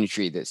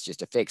unitary that's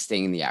just a fixed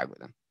thing in the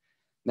algorithm.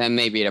 Then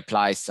maybe it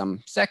applies some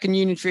second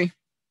unitary,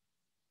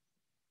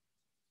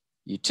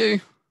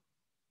 u2,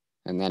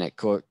 and then it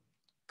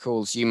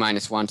calls u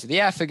minus 1 to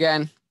the f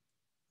again,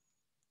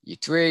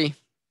 u3,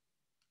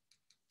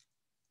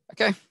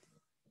 okay.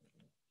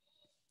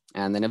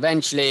 And then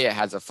eventually it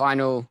has a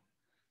final,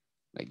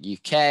 like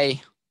uk,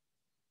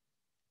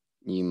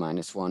 u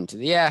minus 1 to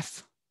the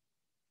f,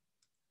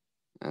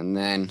 and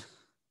then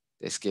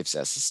this gives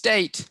us a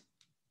state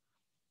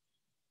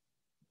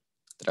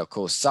that I'll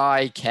call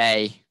psi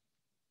k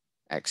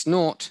x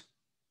naught,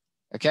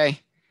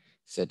 okay?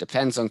 So it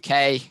depends on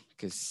k,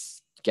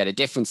 because you get a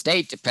different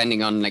state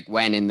depending on like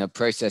when in the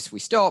process we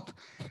stop,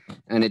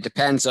 and it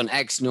depends on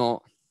x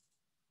naught,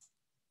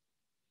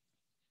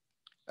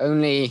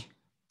 only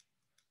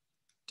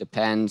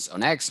depends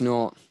on x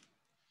naught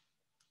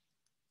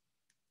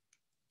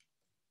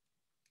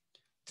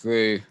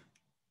through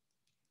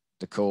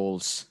the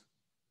calls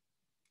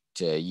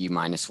to u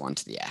minus 1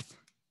 to the f,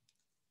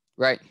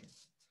 right?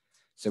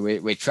 So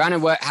we're trying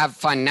to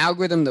find an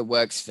algorithm that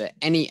works for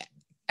any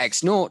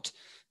x naught.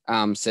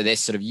 So this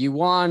sort of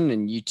u1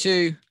 and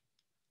u2,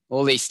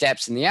 all these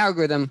steps in the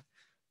algorithm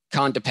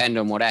can't depend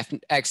on what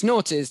x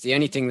naught is. The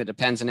only thing that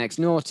depends on x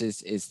naught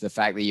is the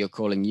fact that you're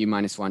calling u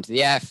minus 1 to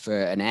the f for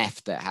an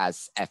f that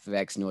has f of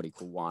x naught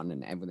equal 1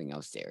 and everything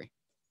else zero.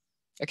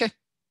 Okay.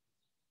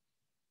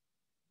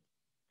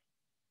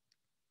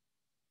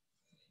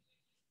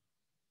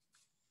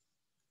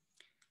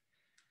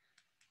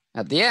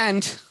 At the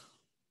end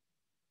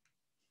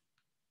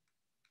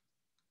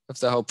of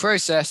the whole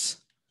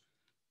process,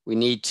 we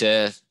need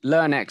to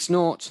learn x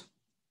naught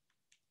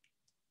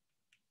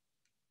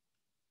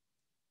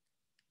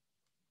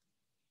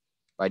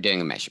by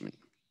doing a measurement.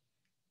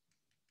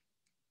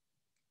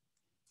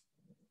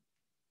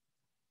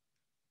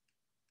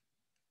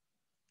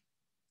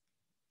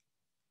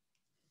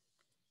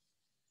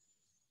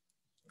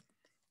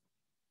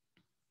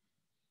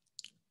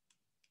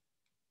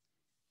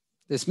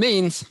 This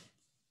means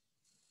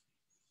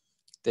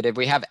that if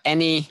we have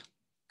any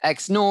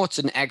x naught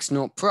and x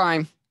naught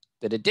prime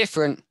that are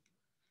different,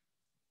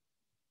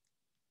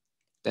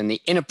 then the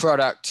inner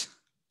product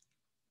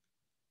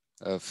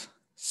of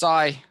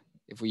psi,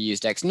 if we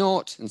used x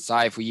naught, and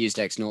psi, if we used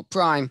x naught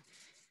prime,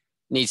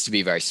 needs to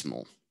be very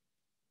small,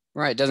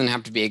 right? It doesn't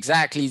have to be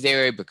exactly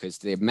 0 because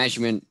the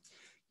measurement,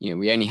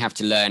 we only have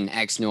to learn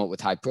x naught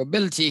with high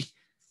probability.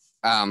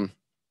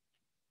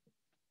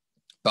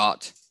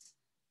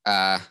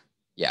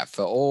 Yeah,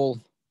 for all,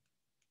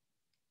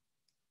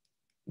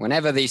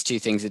 whenever these two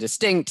things are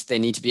distinct, they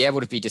need to be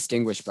able to be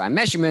distinguished by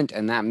measurement,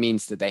 and that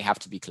means that they have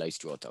to be close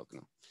to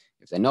orthogonal.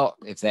 If they're not,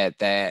 if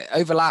their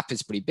overlap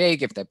is pretty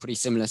big, if they're pretty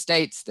similar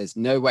states, there's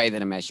no way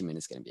that a measurement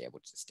is going to be able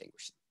to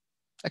distinguish them.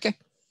 Okay.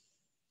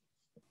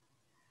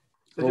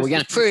 So well, we're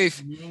going to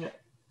prove.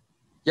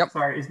 Yep.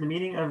 Sorry, is the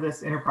meaning of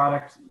this inner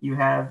product you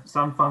have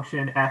some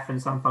function f and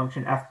some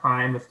function f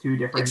prime with two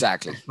different.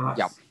 Exactly.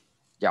 Yep.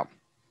 Yep.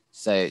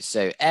 So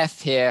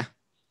f here,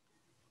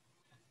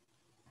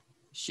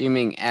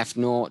 assuming f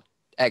naught,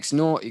 x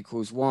naught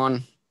equals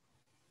 1,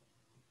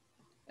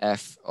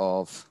 f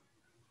of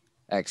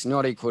x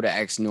naught equal to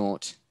x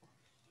naught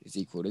is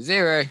equal to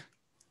 0.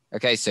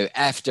 Okay, so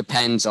f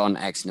depends on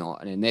x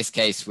naught. And in this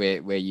case,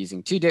 we're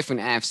using two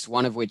different f's,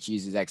 one of which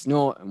uses x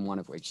naught and one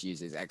of which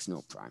uses x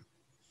naught prime.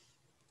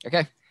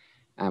 Okay,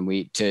 and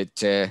we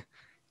to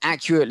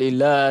accurately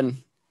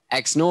learn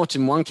x naught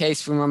in one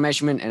case from our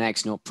measurement and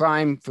x naught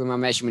prime from our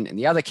measurement in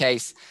the other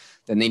case,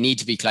 then they need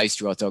to be close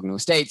to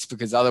orthogonal states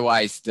because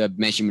otherwise the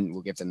measurement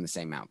will give them the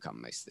same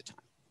outcome most of the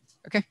time.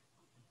 Okay.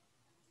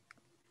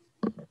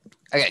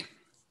 Okay.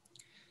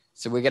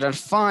 So we're going to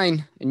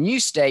define a new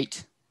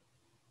state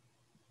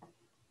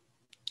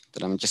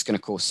that I'm just going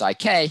to call psi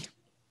k,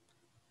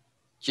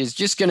 which is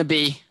just going to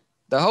be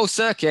the whole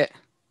circuit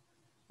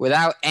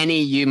without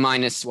any u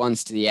minus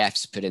 1s to the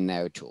f's put in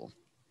there at all,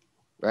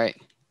 right?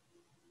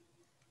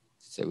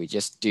 So we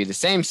just do the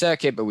same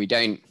circuit, but we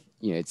don't,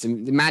 it's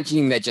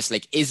imagining there just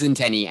like isn't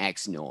any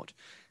x naught.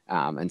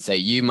 And so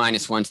u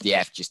minus 1 to the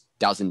f just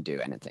doesn't do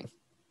anything.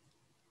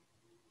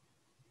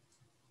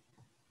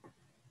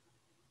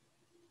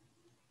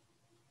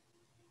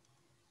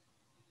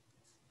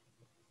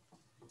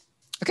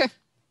 Okay.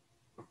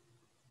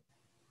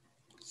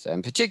 So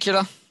in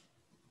particular,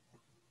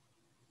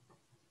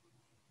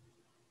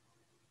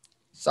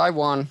 psi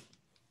 1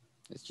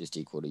 is just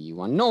equal to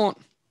u1 naught.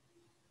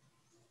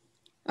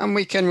 And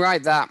we can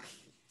write that.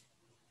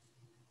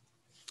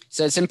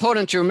 So it's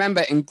important to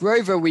remember in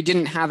Grover, we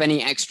didn't have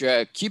any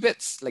extra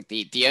qubits. Like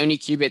the only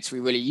qubits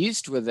we really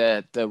used were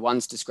the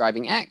ones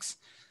describing x.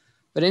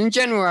 But in a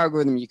general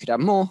algorithm, you could have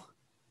more.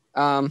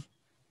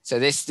 So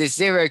this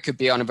 0 could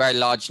be on a very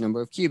large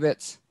number of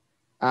qubits.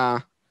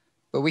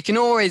 But we can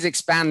always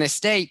expand this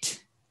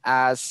state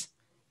as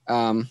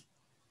some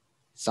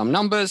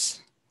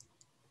numbers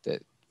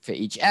that for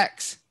each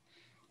x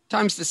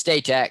times the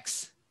state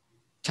x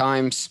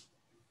times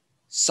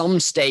some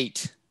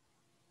state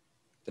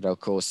that I'll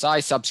call psi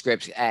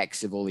subscript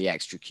x of all the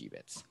extra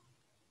qubits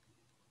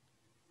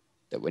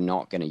that we're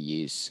not going to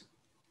use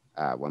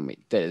when we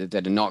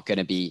that are not going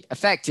to be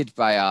affected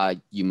by our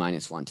u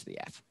minus 1 to the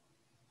f.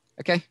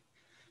 Okay,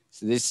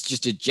 so this is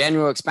just a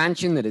general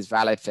expansion that is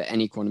valid for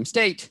any quantum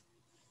state.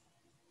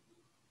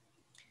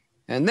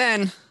 And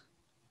then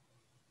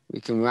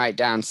we can write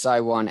down psi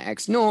 1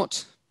 x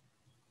naught.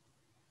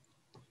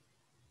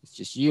 It's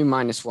just u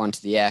minus 1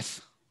 to the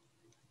f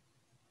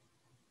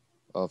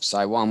of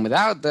psi 1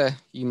 without the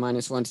u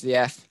minus 1 to the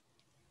f.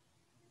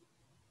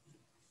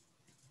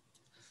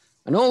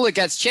 And all that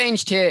gets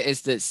changed here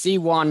is that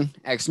C1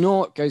 x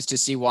naught goes to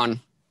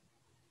C1,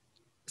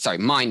 sorry,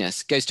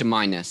 minus, goes to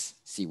minus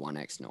C1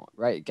 x naught,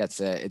 right? It gets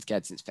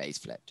its phase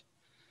flipped.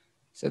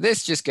 So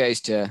this just goes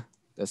to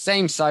the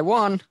same psi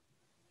 1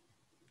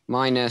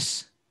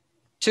 minus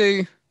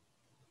 2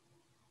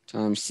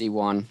 times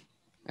C1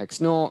 x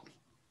naught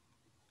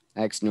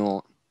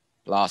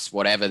plus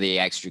whatever the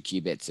extra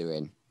qubits are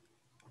in.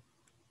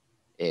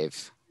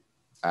 If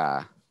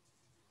the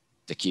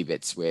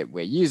qubits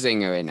we're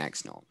using are in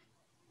x naught.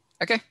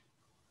 Okay.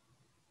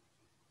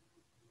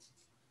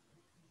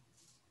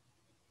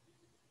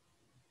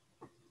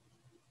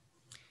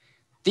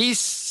 These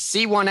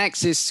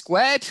C1x's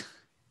squared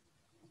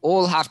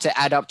all have to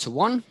add up to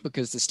 1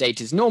 because the state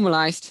is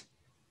normalized.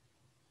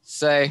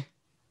 So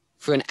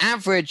for an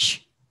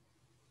average,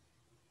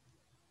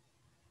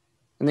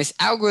 and this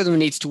algorithm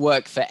needs to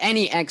work for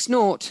any x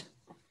naught.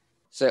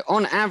 So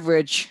on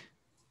average,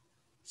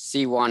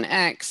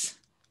 C1x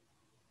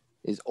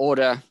is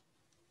order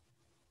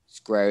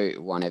square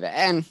root 1 over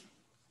n.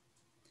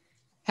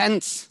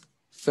 Hence,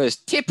 for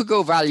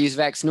typical values of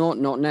x naught,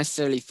 not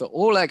necessarily for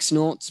all x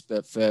naughts,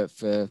 but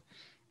for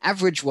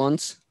average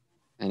ones,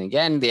 And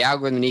again, the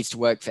algorithm needs to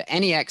work for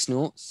any x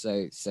naught.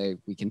 So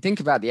we can think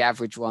about the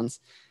average ones.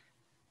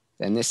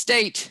 Then this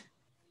state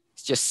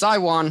is just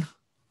psi1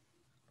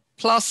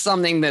 plus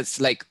something that's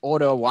like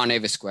order 1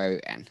 over square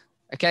root n.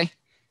 Okay.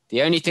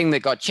 The only thing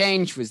that got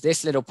changed was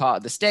this little part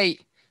of the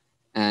state.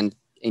 And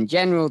in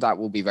general, that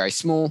will be very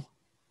small.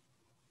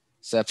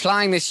 So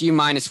applying this u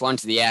minus 1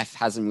 to the f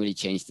hasn't really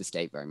changed the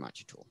state very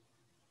much at all.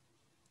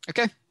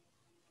 Okay.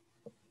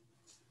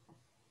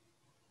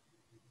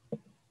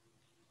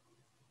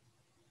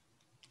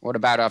 What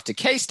about after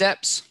k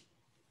steps?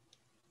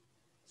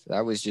 So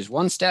that was just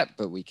one step,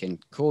 but we can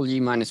call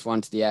u minus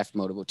 1 to the f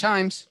multiple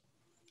times.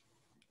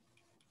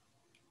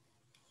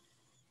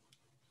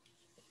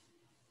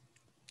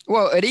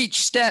 Well, at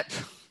each step,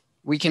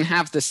 we can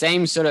have the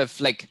same sort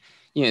of like,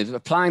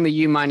 applying the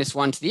u minus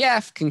 1 to the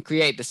f can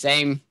create the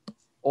same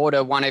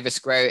order 1 over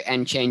square root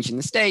n change in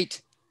the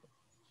state.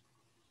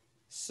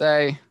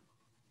 So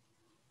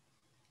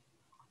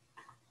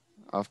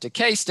after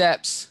k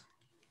steps,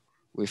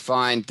 we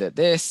find that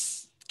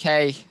this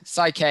k,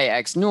 psi k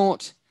x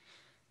naught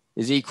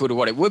is equal to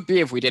what it would be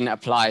if we didn't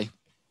apply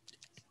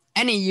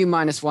any u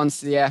minus 1s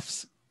to the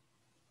f's,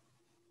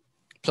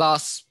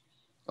 plus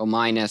or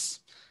minus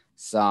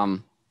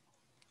some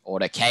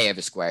order k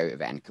over square root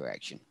of n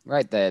correction,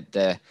 right?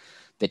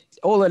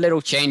 All the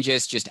little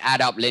changes just add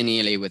up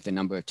linearly with the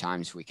number of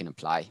times we can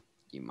apply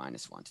u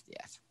minus 1 to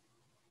the f.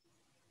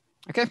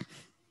 Okay.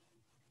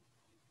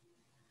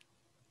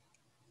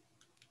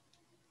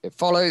 It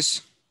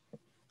follows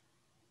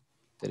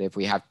that if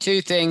we have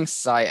two things,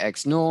 psi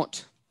x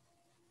naught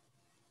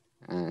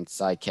and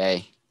psi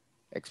k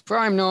x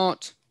prime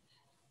naught,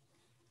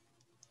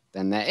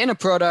 then their inner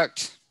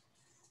product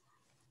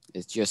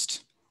is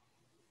just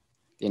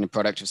the inner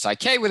product of psi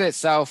k with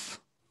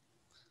itself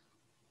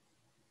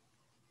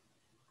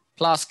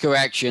plus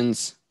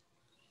corrections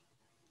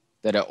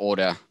that are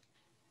order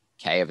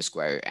k over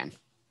square root n.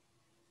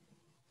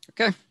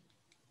 Okay.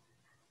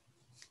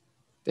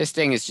 This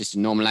thing is just a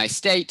normalized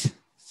state.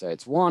 So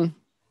it's 1.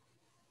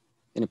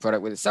 Inner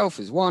product with itself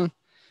is 1.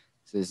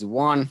 So this is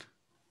 1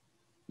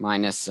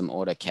 minus some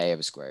order k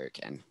over square root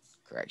n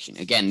correction.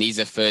 Again, these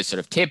are for sort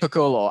of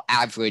typical or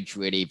average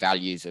really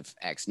values of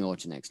x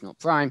naught and x naught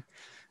prime.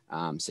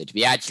 So to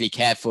be actually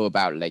careful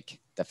about like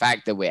the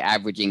fact that we're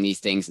averaging these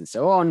things and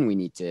so on, we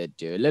need to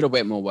do a little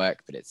bit more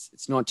work, but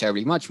it's not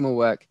terribly much more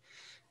work.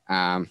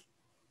 And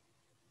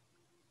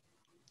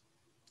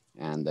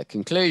the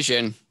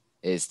conclusion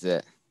is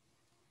that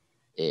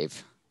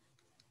if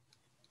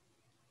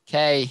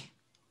k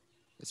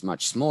is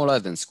much smaller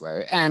than square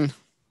root n,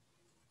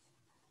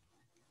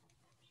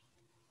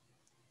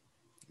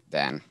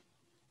 then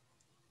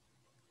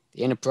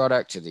the inner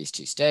product of these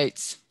two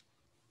states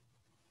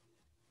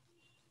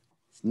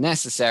is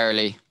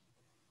necessarily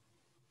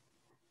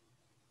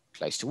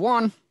close to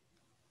 1.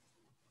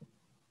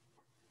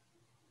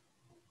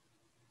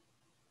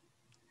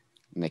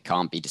 And they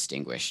can't be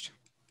distinguished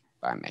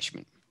by a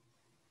measurement.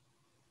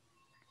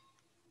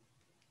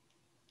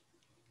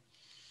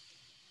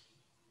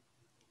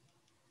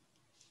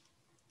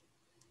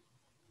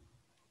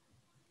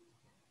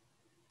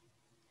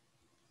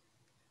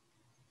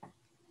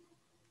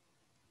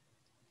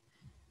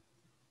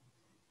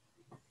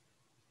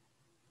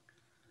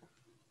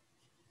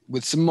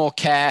 With some more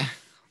care,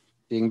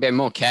 being a bit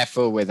more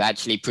careful with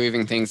actually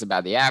proving things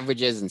about the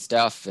averages and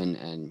stuff,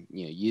 and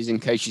using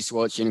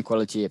Cauchy-Schwarz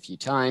inequality a few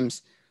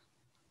times.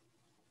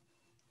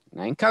 And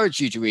I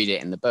encourage you to read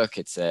it in the book.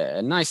 It's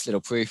a nice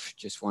little proof,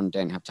 just one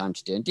don't have time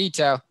to do in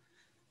detail.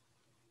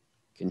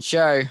 Can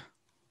show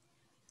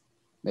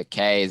that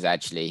k is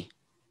actually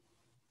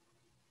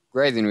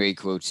greater than or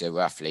equal to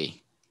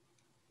roughly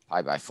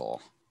pi by 4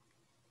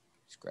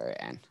 square root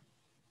n.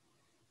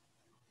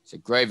 So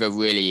Grover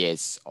really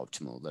is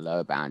optimal. The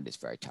lower bound is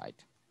very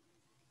tight.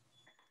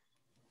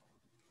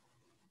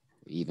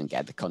 We even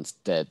get the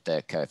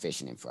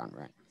coefficient in front,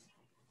 right?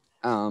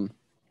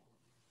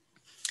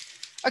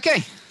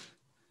 Okay,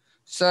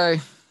 so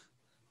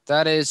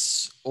that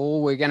is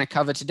all we're going to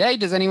cover today.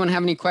 Does anyone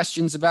have any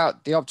questions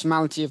about the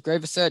optimality of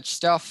Grover search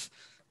stuff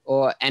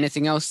or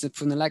anything else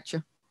from the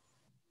lecture?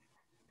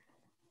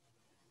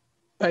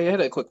 I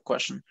had a quick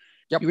question.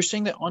 Yep. You were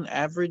saying that on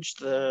average,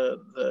 the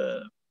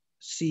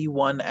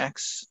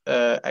C1x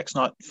x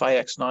naught phi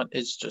x naught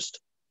is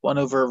just 1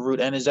 over root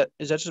n. Is that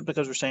just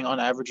because we're saying on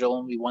average there'll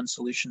only be one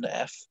solution to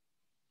f?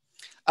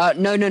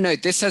 No.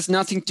 This has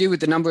nothing to do with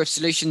the number of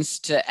solutions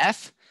to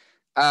f.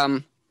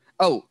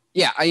 Oh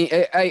yeah,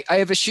 I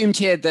have assumed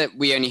here that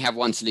we only have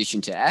one solution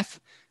to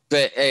f,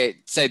 but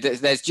so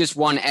there's just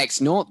one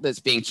x naught that's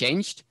being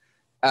changed.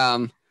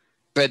 But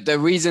the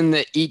reason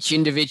that each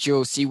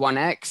individual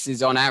C1x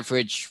is on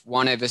average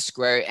 1 over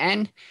square root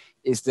n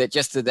is that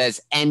just that there's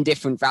n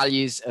different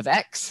values of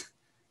x,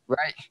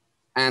 right?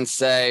 And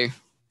so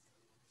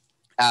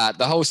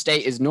the whole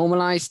state is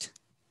normalized.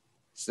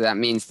 So that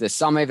means the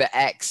sum over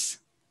x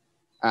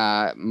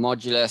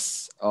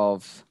modulus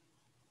of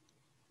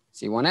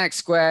C1x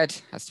squared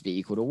has to be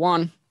equal to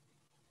 1.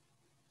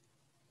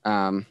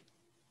 And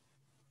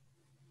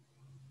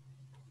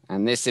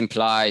And this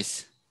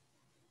implies,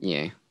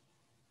 the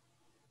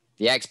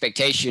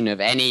expectation of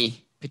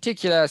any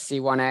particular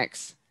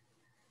C1x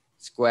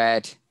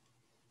squared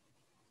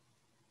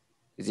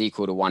is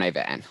equal to 1 over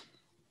n.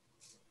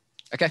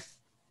 Okay.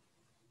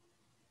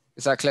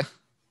 Is that clear?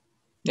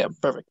 Yeah,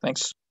 perfect.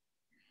 Thanks.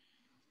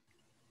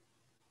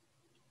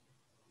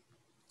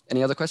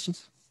 Any other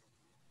questions?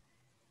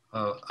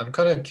 I'm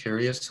kind of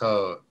curious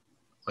how,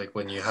 like,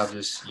 when you have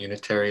this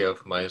unitary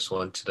of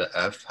 -1 to the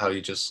f, how you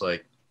just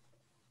like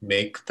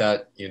make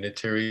that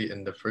unitary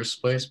in the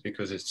first place,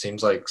 because it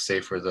seems like, say,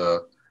 for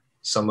the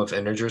sum of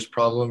integers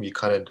problem, you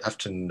kind of have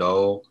to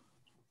know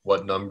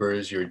what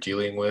numbers you're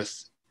dealing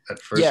with at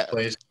first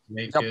place to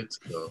make it.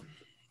 So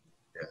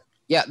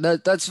yeah,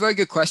 that's a very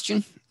good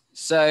question.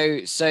 So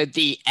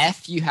the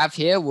f you have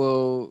here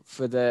will,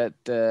 for the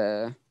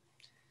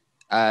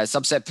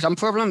subset sum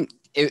problem,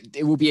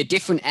 it will be a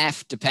different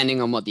f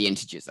depending on what the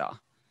integers are.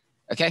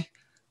 Okay.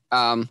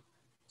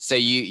 So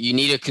you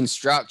need to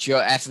construct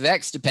your f of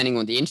x depending on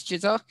what the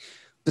integers are,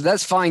 but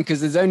that's fine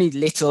because there's only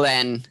little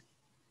n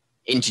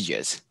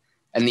integers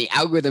and the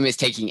algorithm is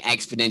taking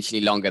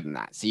exponentially longer than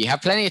that. So you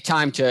have plenty of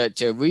time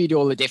to read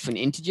all the different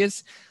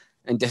integers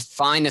and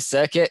define a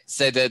circuit.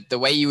 So that the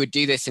way you would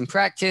do this in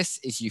practice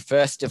is you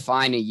first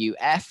define a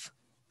UF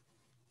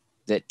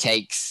that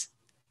takes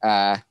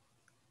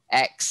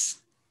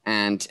x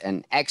and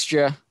an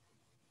extra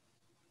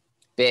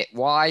bit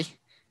y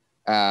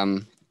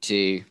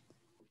to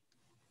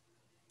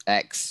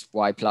x,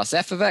 y plus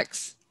f of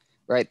x,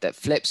 right? That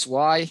flips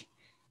y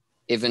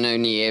if and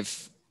only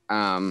if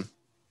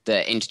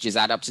the integers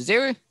add up to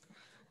 0.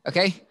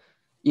 Okay,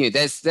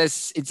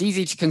 it's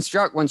easy to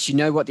construct once you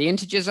know what the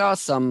integers are,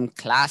 some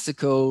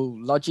classical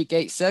logic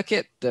gate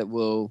circuit that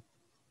will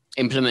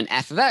implement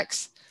f of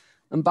x.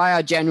 And by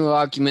our general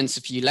arguments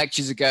a few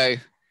lectures ago,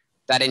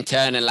 that in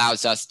turn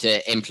allows us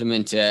to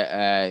implement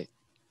a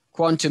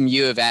quantum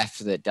u of f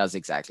that does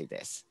exactly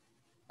this.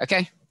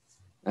 Okay,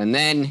 and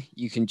then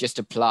you can just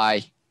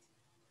apply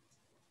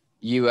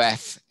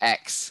uf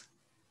x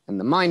and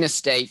the minus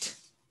state,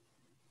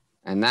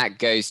 and that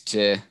goes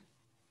to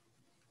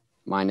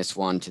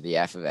 -1 to the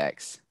f of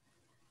x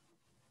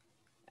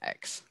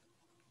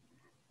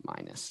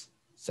minus.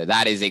 So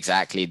that is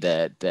exactly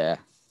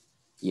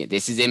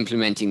this is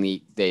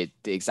implementing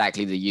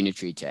exactly the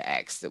unitary to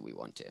x that we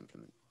want to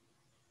implement.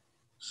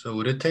 So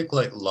would it take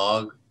like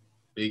log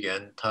big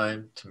N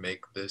time to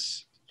make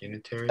this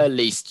unitary? At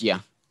least, yeah.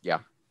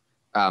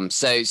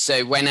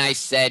 So when I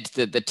said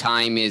that the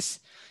time is,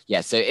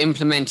 so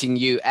implementing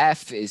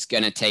UF is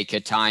going to take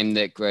a time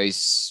that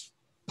grows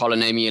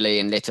polynomially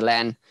in little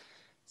n.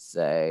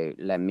 So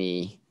let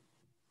me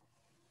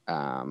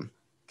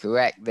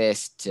correct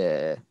this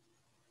to,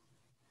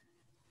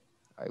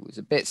 I was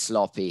a bit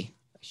sloppy.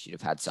 I should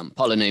have had some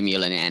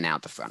polynomial in n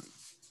out the front.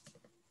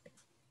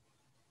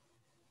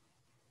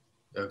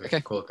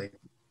 Okay. Cool. Thank you.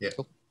 Yeah.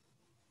 Cool.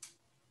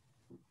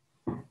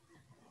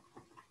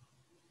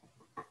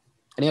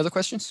 Any other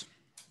questions?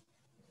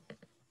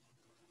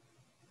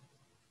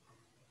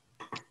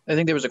 I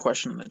think there was a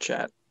question in the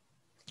chat.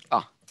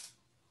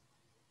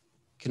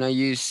 Can I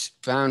use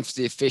bound for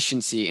the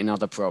efficiency in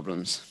other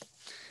problems?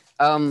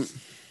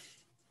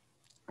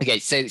 Okay,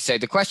 so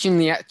the question in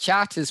the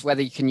chat is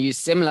whether you can use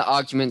similar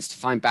arguments to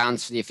find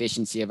bounds for the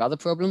efficiency of other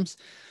problems.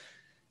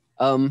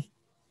 In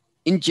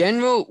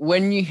general,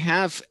 when you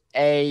have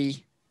a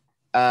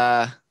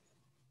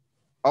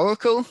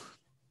oracle,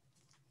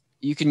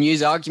 you can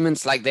use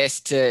arguments like this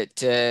to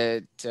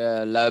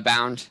lower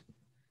bound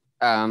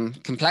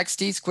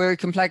complexities, query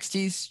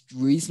complexities,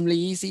 reasonably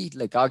easy,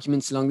 like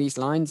arguments along these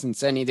lines. And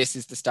certainly this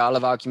is the style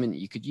of argument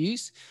you could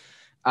use.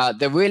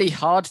 The really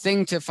hard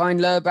thing to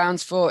find lower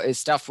bounds for is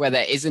stuff where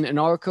there isn't an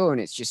oracle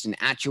and it's just an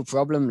actual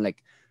problem,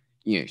 like,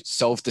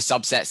 solve the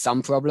subset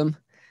sum problem,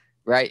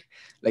 right?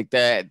 Like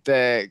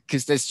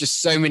because there's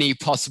just so many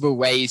possible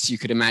ways you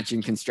could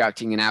imagine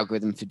constructing an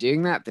algorithm for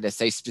doing that are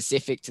so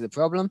specific to the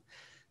problem.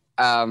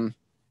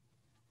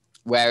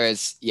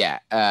 Whereas,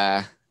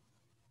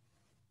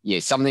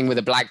 something with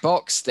a black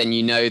box, then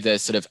the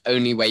sort of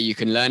only way you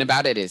can learn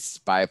about it is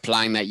by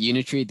applying that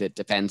unitary that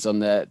depends on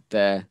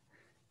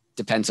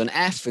depends on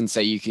f, and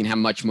so you can have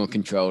much more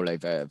control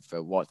over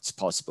what's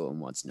possible and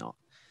what's not.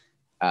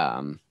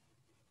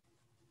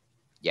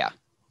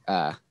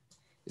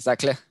 Is that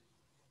clear?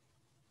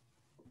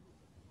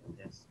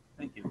 Yes,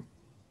 thank you.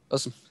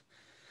 Awesome.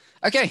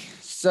 Okay,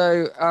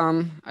 so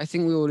I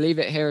think we will leave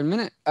it here in a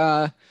minute.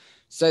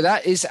 So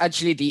that is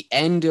actually the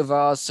end of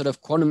our sort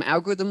of quantum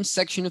algorithms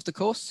section of the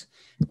course.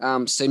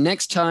 So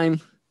next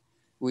time,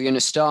 we're going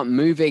to start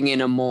moving in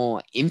a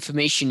more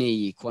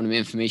information-y quantum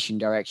information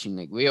direction,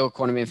 like real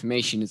quantum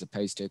information as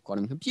opposed to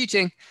quantum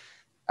computing.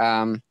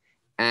 And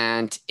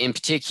in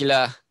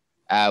particular,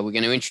 we're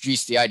going to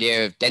introduce the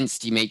idea of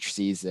density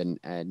matrices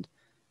and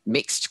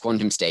mixed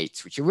quantum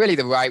states, which are really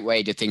the right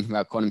way to think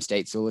about quantum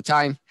states all the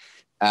time.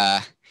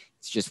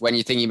 It's just when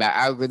you're thinking about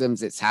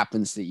algorithms, it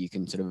happens that you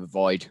can sort of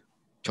avoid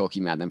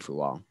talking about them for a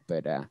while.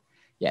 But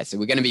so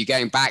we're going to be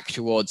going back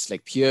towards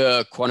like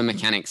pure quantum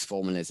mechanics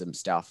formalism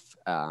stuff.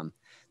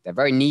 they're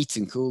very neat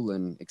and cool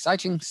and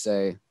exciting.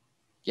 So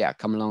yeah,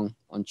 come along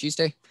on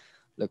Tuesday.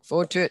 Look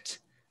forward to it.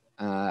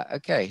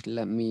 Okay,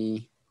 let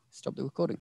me stop the recording.